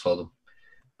players for them.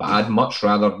 But I'd much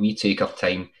rather we take our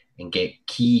time and get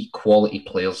key quality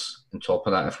players on top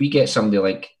of that. If we get somebody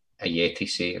like a Yeti,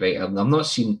 say, right, I'm not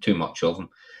seeing too much of him,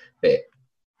 but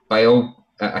by all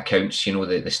accounts,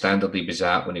 the standard he was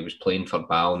at when he was playing for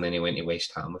Boud and then he went to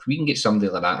West Ham. If we can get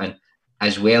somebody like that in,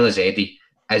 as well as Eddie,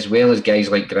 as well as guys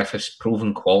like Griffiths,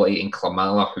 proven quality, and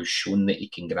Klamala, who's shown that he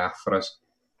can graft for us,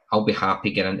 I'll be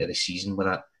happy getting into the season with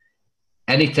that.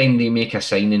 Anytime they make a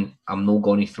signing, I'm not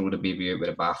going to throw the baby out with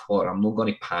the bathwater. I'm not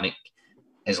going to panic.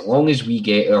 As long as we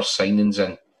get our signings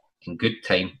in good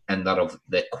time and they're of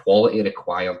the quality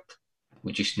required,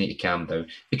 we just need to calm down.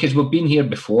 Because we've been here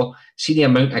before. See the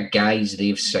amount of guys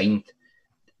they've signed.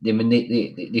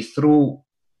 They throw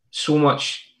so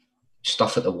much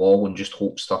stuff at the wall and just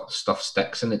hope stuff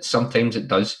sticks. And sometimes it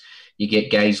does. You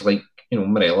get guys like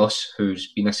Morelos,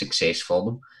 who's been a success for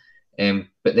them.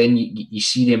 But then you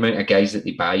see the amount of guys that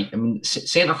they buy. I mean,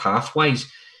 centre-half wise,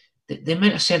 the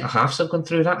amount of centre-halves they've gone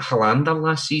through, that Hollander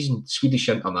last season, Swedish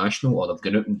international, or they've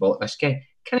gone out and bought this guy.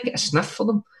 Can I get a sniff for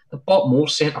them? They've bought more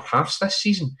centre-halves this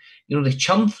season. They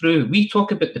churn through. We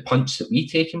talk about the punch that we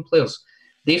take in players.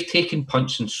 They've taken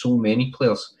punch in so many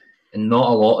players, and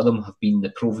not a lot of them have been the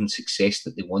proven success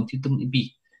that they wanted them to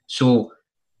be. So,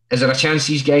 is there a chance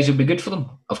these guys will be good for them?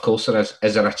 Of course there is.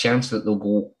 Is there a chance that they'll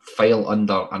go file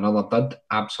under another dud?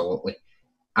 Absolutely.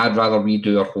 I'd rather we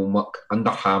do our homework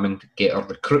under Hammond, get our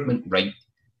recruitment right,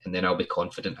 and then I'll be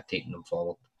confident of taking them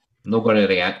forward. I'm not going to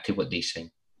react to what they say.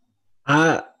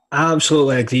 I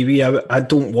absolutely agree with you. I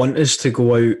don't want us to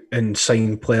go out and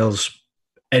sign players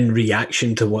in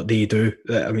reaction to what they do.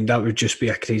 I mean, that would just be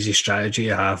a crazy strategy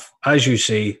to have. As you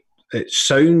say, it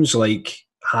sounds like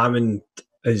Hammond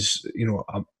is,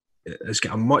 has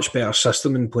got a much better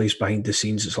system in place behind the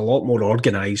scenes. It's a lot more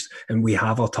organised, and we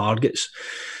have our targets.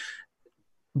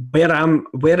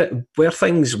 Where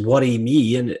things worry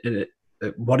me, and it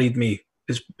worried me,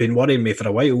 it's been worrying me for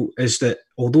a while, is that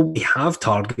although we have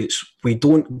targets, we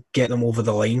don't get them over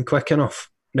the line quick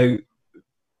enough. Now,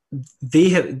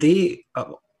 they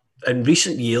in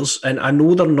recent years, and I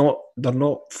know they're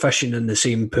not fishing in the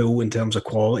same pool in terms of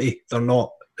quality. They're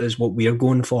not as what we're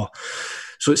going for.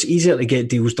 So it's easier to get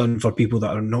deals done for people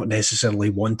that are not necessarily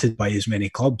wanted by as many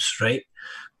clubs, right?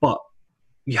 But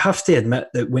you have to admit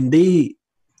that when they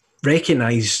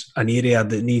recognise an area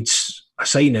that needs a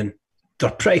signing,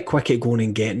 they're pretty quick at going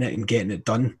and getting it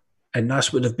done. And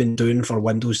that's what they've been doing for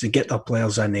windows. They get their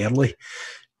players in early.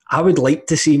 I would like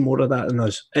to see more of that in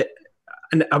us.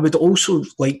 And I would also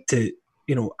like to,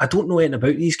 I don't know anything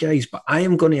about these guys, but I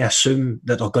am going to assume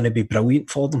that they're going to be brilliant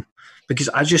for them, because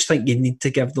I just think you need to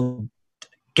give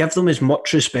them as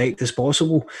much respect as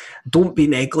possible. Don't be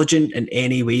negligent in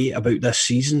any way about this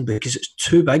season, because it's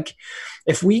too big.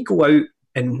 If we go out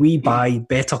and we buy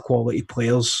better quality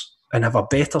players and have a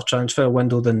better transfer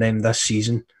window than them this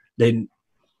season, then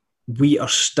we are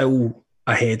still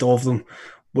ahead of them.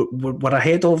 We're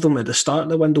ahead of them at the start of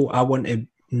the window. I want to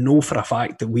know for a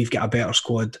fact that we've got a better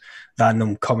squad than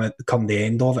them come the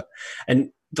end of it.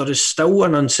 And there is still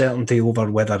an uncertainty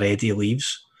over whether Eddie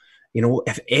leaves.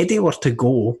 If Eddie were to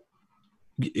go,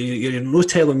 you're not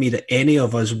telling me that any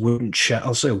of us wouldn't shit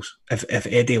ourselves if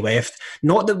Eddie left.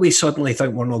 Not that we suddenly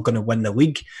think we're not going to win the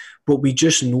league, but we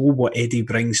just know what Eddie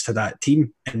brings to that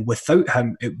team. And without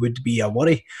him, it would be a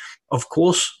worry. Of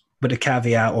course, with the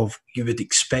caveat of you would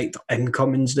expect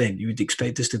incomings then. You would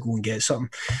expect us to go and get something.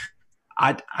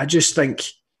 I just think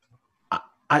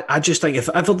if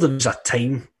ever there was a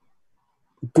time,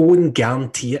 go and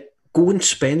guarantee it. Go and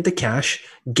spend the cash.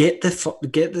 Get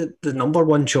the number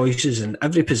one choices in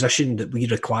every position that we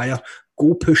require.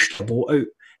 Go push the boat out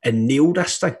and nail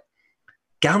this thing.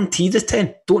 Guarantee the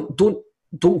 10.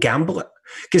 Don't gamble it,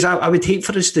 because I would hate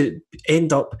for us to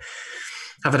end up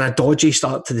having a dodgy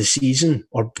start to the season,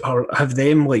 or have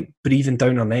them like breathing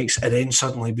down our necks, and then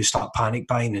suddenly we start panic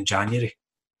buying in January.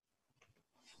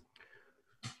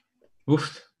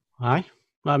 Oof. Aye.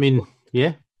 I mean,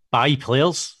 yeah. Buy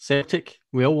players, Celtic.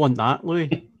 We all want that,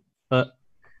 Louis. But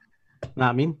you know what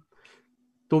I mean?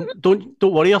 Don't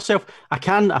worry yourself. I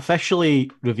can officially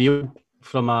reveal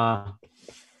from a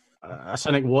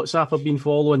Cynic WhatsApp I've been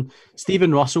following.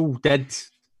 Stephen Russell did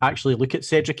actually look at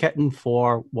Cedric Hitton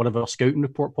for one of our scouting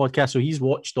report podcasts. So he's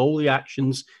watched all the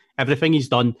actions, everything he's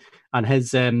done, and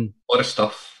his All the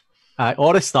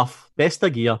stuff, best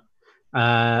of gear.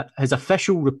 His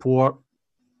official report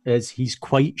is he's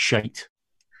quite shite.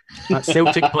 That's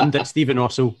Celtic pundit Stephen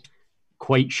Russell,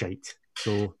 quite shite.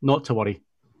 So not to worry.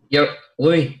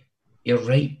 Louis, you're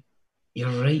right.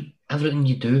 You're right. Everything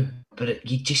you do, but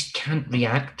you just can't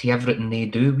react to everything they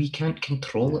do. We can't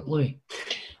control it, Louis.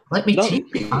 Let me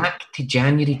take you back to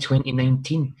January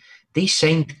 2019. They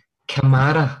signed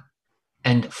Kamara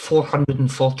and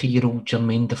 440-year-old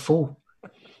Jermaine Defoe,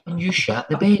 and you shat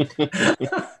the bed.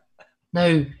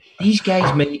 Now, these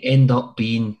guys might end up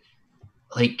being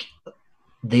like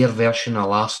their version of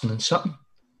Larson and Sutton.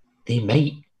 They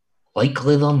might.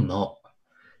 Likely they're not.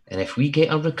 And if we get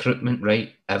our recruitment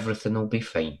right, everything will be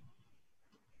fine.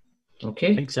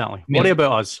 Okay? Exactly. Worry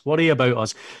about us.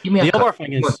 Give me the other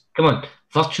thing is... Come on.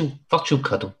 Virtual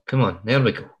cuddle. Come on. There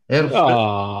we go. That's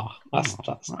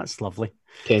lovely.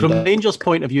 From the Rangers'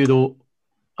 point of view, though,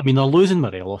 I mean, they're losing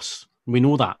Morelos. We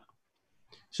know that.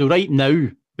 So right now,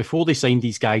 before they signed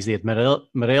these guys, they had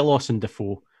Morelos and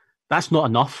Defoe. That's not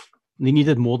enough. They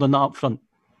needed more than that up front.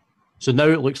 So now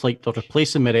it looks like they're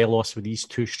replacing Morelos with these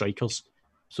two strikers.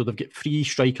 So they've got 3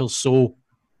 strikers. So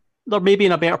they're maybe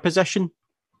in a better position.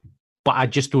 But I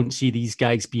just don't see these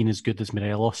guys being as good as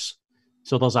Morelos.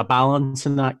 So there's a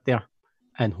balancing act there.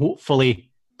 And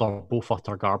hopefully they're both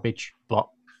utter garbage. But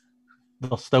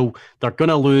they're going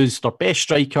to lose their best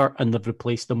striker and they've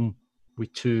replaced them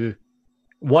with 2.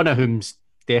 One of whom's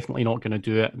definitely not going to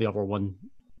do it. The other one,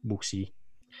 we'll see.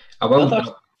 I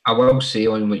will say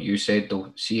on what you said,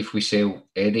 though, see if we sell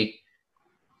Eddie.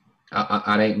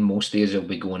 I reckon most days he'll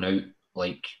be going out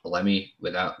like Lemmy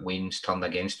with that Wayne's turned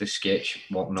against the sketch,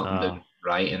 walking up and down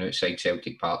right and outside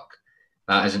Celtic Park.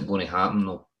 That isn't going to happen,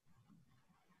 though.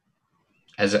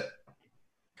 Is it?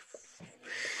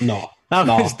 No. That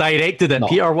was directed at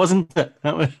Peter, wasn't it?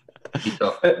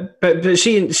 But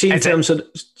see in terms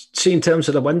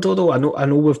of the window, though, I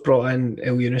know we've brought in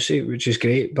El Younousi, which is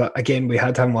great, but again, we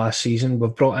had him last season.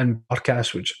 We've brought in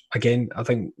Barkas, which again I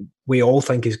think we all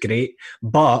think is great.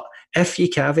 But if you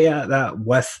caveat that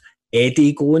with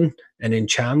Eddie going and then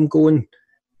Cham going,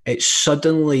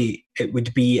 it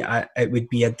would be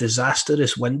a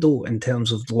disastrous window in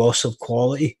terms of loss of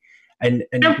quality. And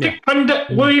Celtic pundit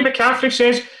Louis McCaffrey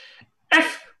says,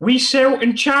 if we sell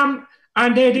in Cham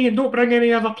and Eddie and don't bring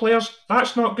any other players,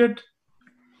 that's not good.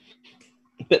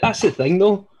 But that's the thing,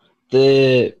 though.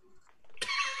 See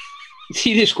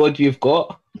the squad we've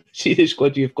got.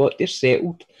 They're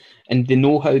settled and they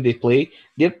know how they play.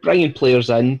 They're bringing players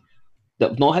in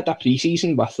that have not had a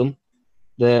pre-season with them,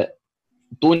 that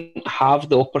don't have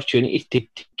the opportunity to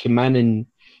come in and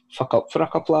fuck up for a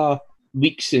couple of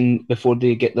weeks and before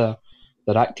they get their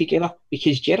act together.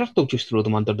 Because Gerrard will just throw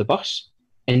them under the bus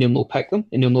and he'll not pick them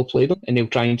and he'll not play them and he'll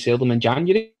try and sell them in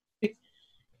January.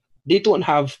 They don't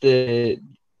have the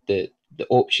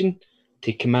option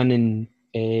to come in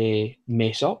and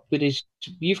mess up, whereas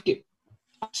we've got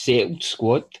a settled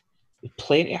squad with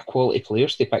plenty of quality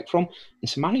players to pick from. And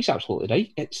Sermanni's absolutely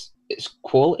right. It's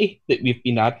quality that we've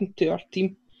been adding to our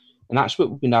team, and that's what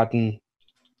we've been adding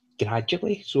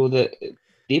gradually, so that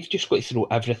they've just got to throw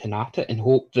everything at it and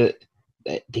hope that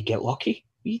they get lucky.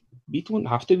 We don't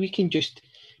have to. We can just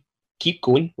keep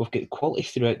going. We've got quality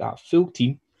throughout that full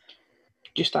team.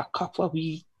 Just a couple of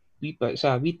wee bits,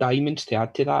 wee diamonds to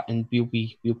add to that, and we'll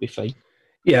be fine.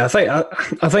 Yeah,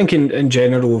 I think in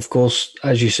general, of course,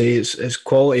 as you say, it's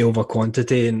quality over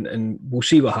quantity, and we'll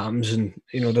see what happens. And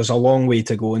there's a long way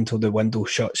to go until the window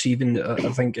shuts. Even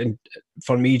I think,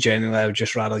 for me, generally, I would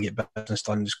just rather get business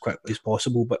done as quickly as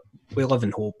possible. But we live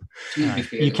in hope.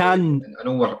 You can. I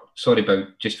know we're sorry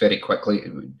about just very quickly.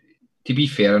 To be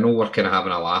fair, I know we're kind of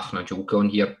having a laugh and a joke on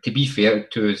here. To be fair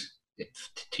to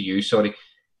you, sorry,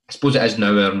 I suppose it is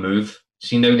now our move.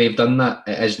 See, now they've done that,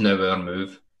 it is now our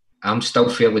move. I'm still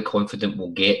fairly confident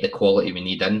we'll get the quality we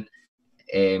need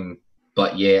in.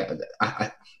 But yeah,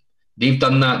 they've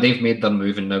done that, they've made their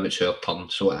move, and now it's our turn.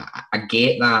 So I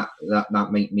get that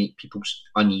might make people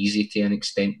uneasy to an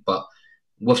extent, but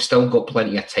we've still got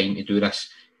plenty of time to do this.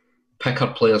 Pick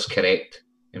our players correct,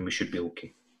 and we should be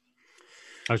okay.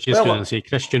 I was just going to say,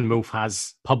 Christian Wolf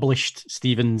has published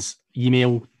Stephen's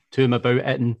email to him about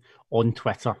it on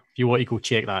Twitter. If you want to go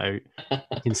check that out,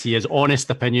 you can see his honest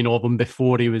opinion of him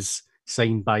before he was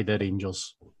signed by the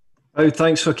Rangers. Oh,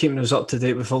 thanks for keeping us up to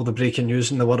date with all the breaking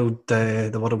news in the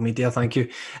world media. Thank you.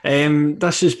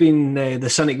 This has been the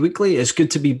Cynic Weekly. It's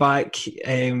good to be back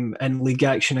in league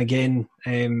action again.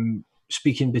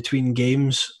 speaking between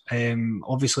games.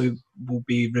 Obviously, we'll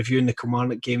be reviewing the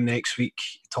Kilmarnock game next week,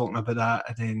 talking about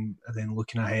that, and then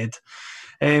looking ahead.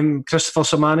 Christopher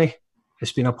Sermanni,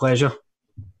 it's been a pleasure.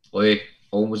 Louis,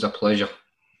 always a pleasure.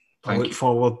 I look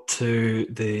forward to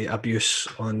the abuse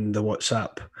on the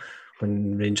WhatsApp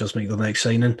when Rangers make their next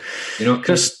signing. You know,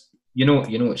 Chris. You know,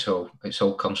 it's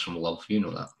all comes from love. You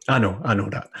know that. I know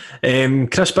that.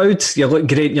 Chris Boud, you look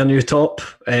great in your new top.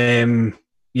 You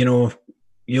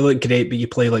look great, but you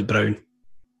play like Brown.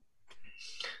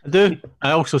 I do.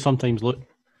 I also sometimes look.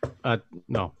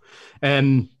 No.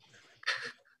 Hail,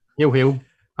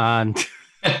 and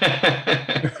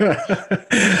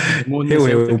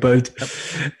hail, Boud.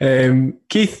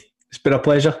 Keith, it's been a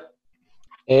pleasure.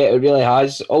 It really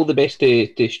has. All the best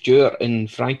to Stuart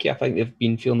and Frankie. I think they've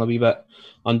been feeling a wee bit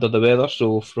under the weather.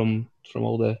 So from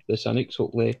all the Cynics,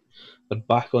 hopefully they're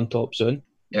back on top soon.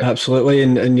 Yep. Absolutely,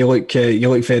 and you look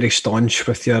very staunch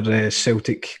with your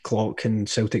Celtic clock and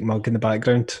Celtic mug in the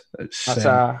background. That's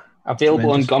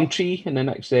available on Gumtree in the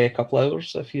next couple of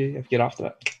hours if you're after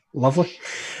it. Lovely.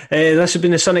 This has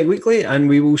been the Cynic Weekly, and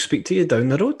we will speak to you down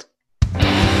the road.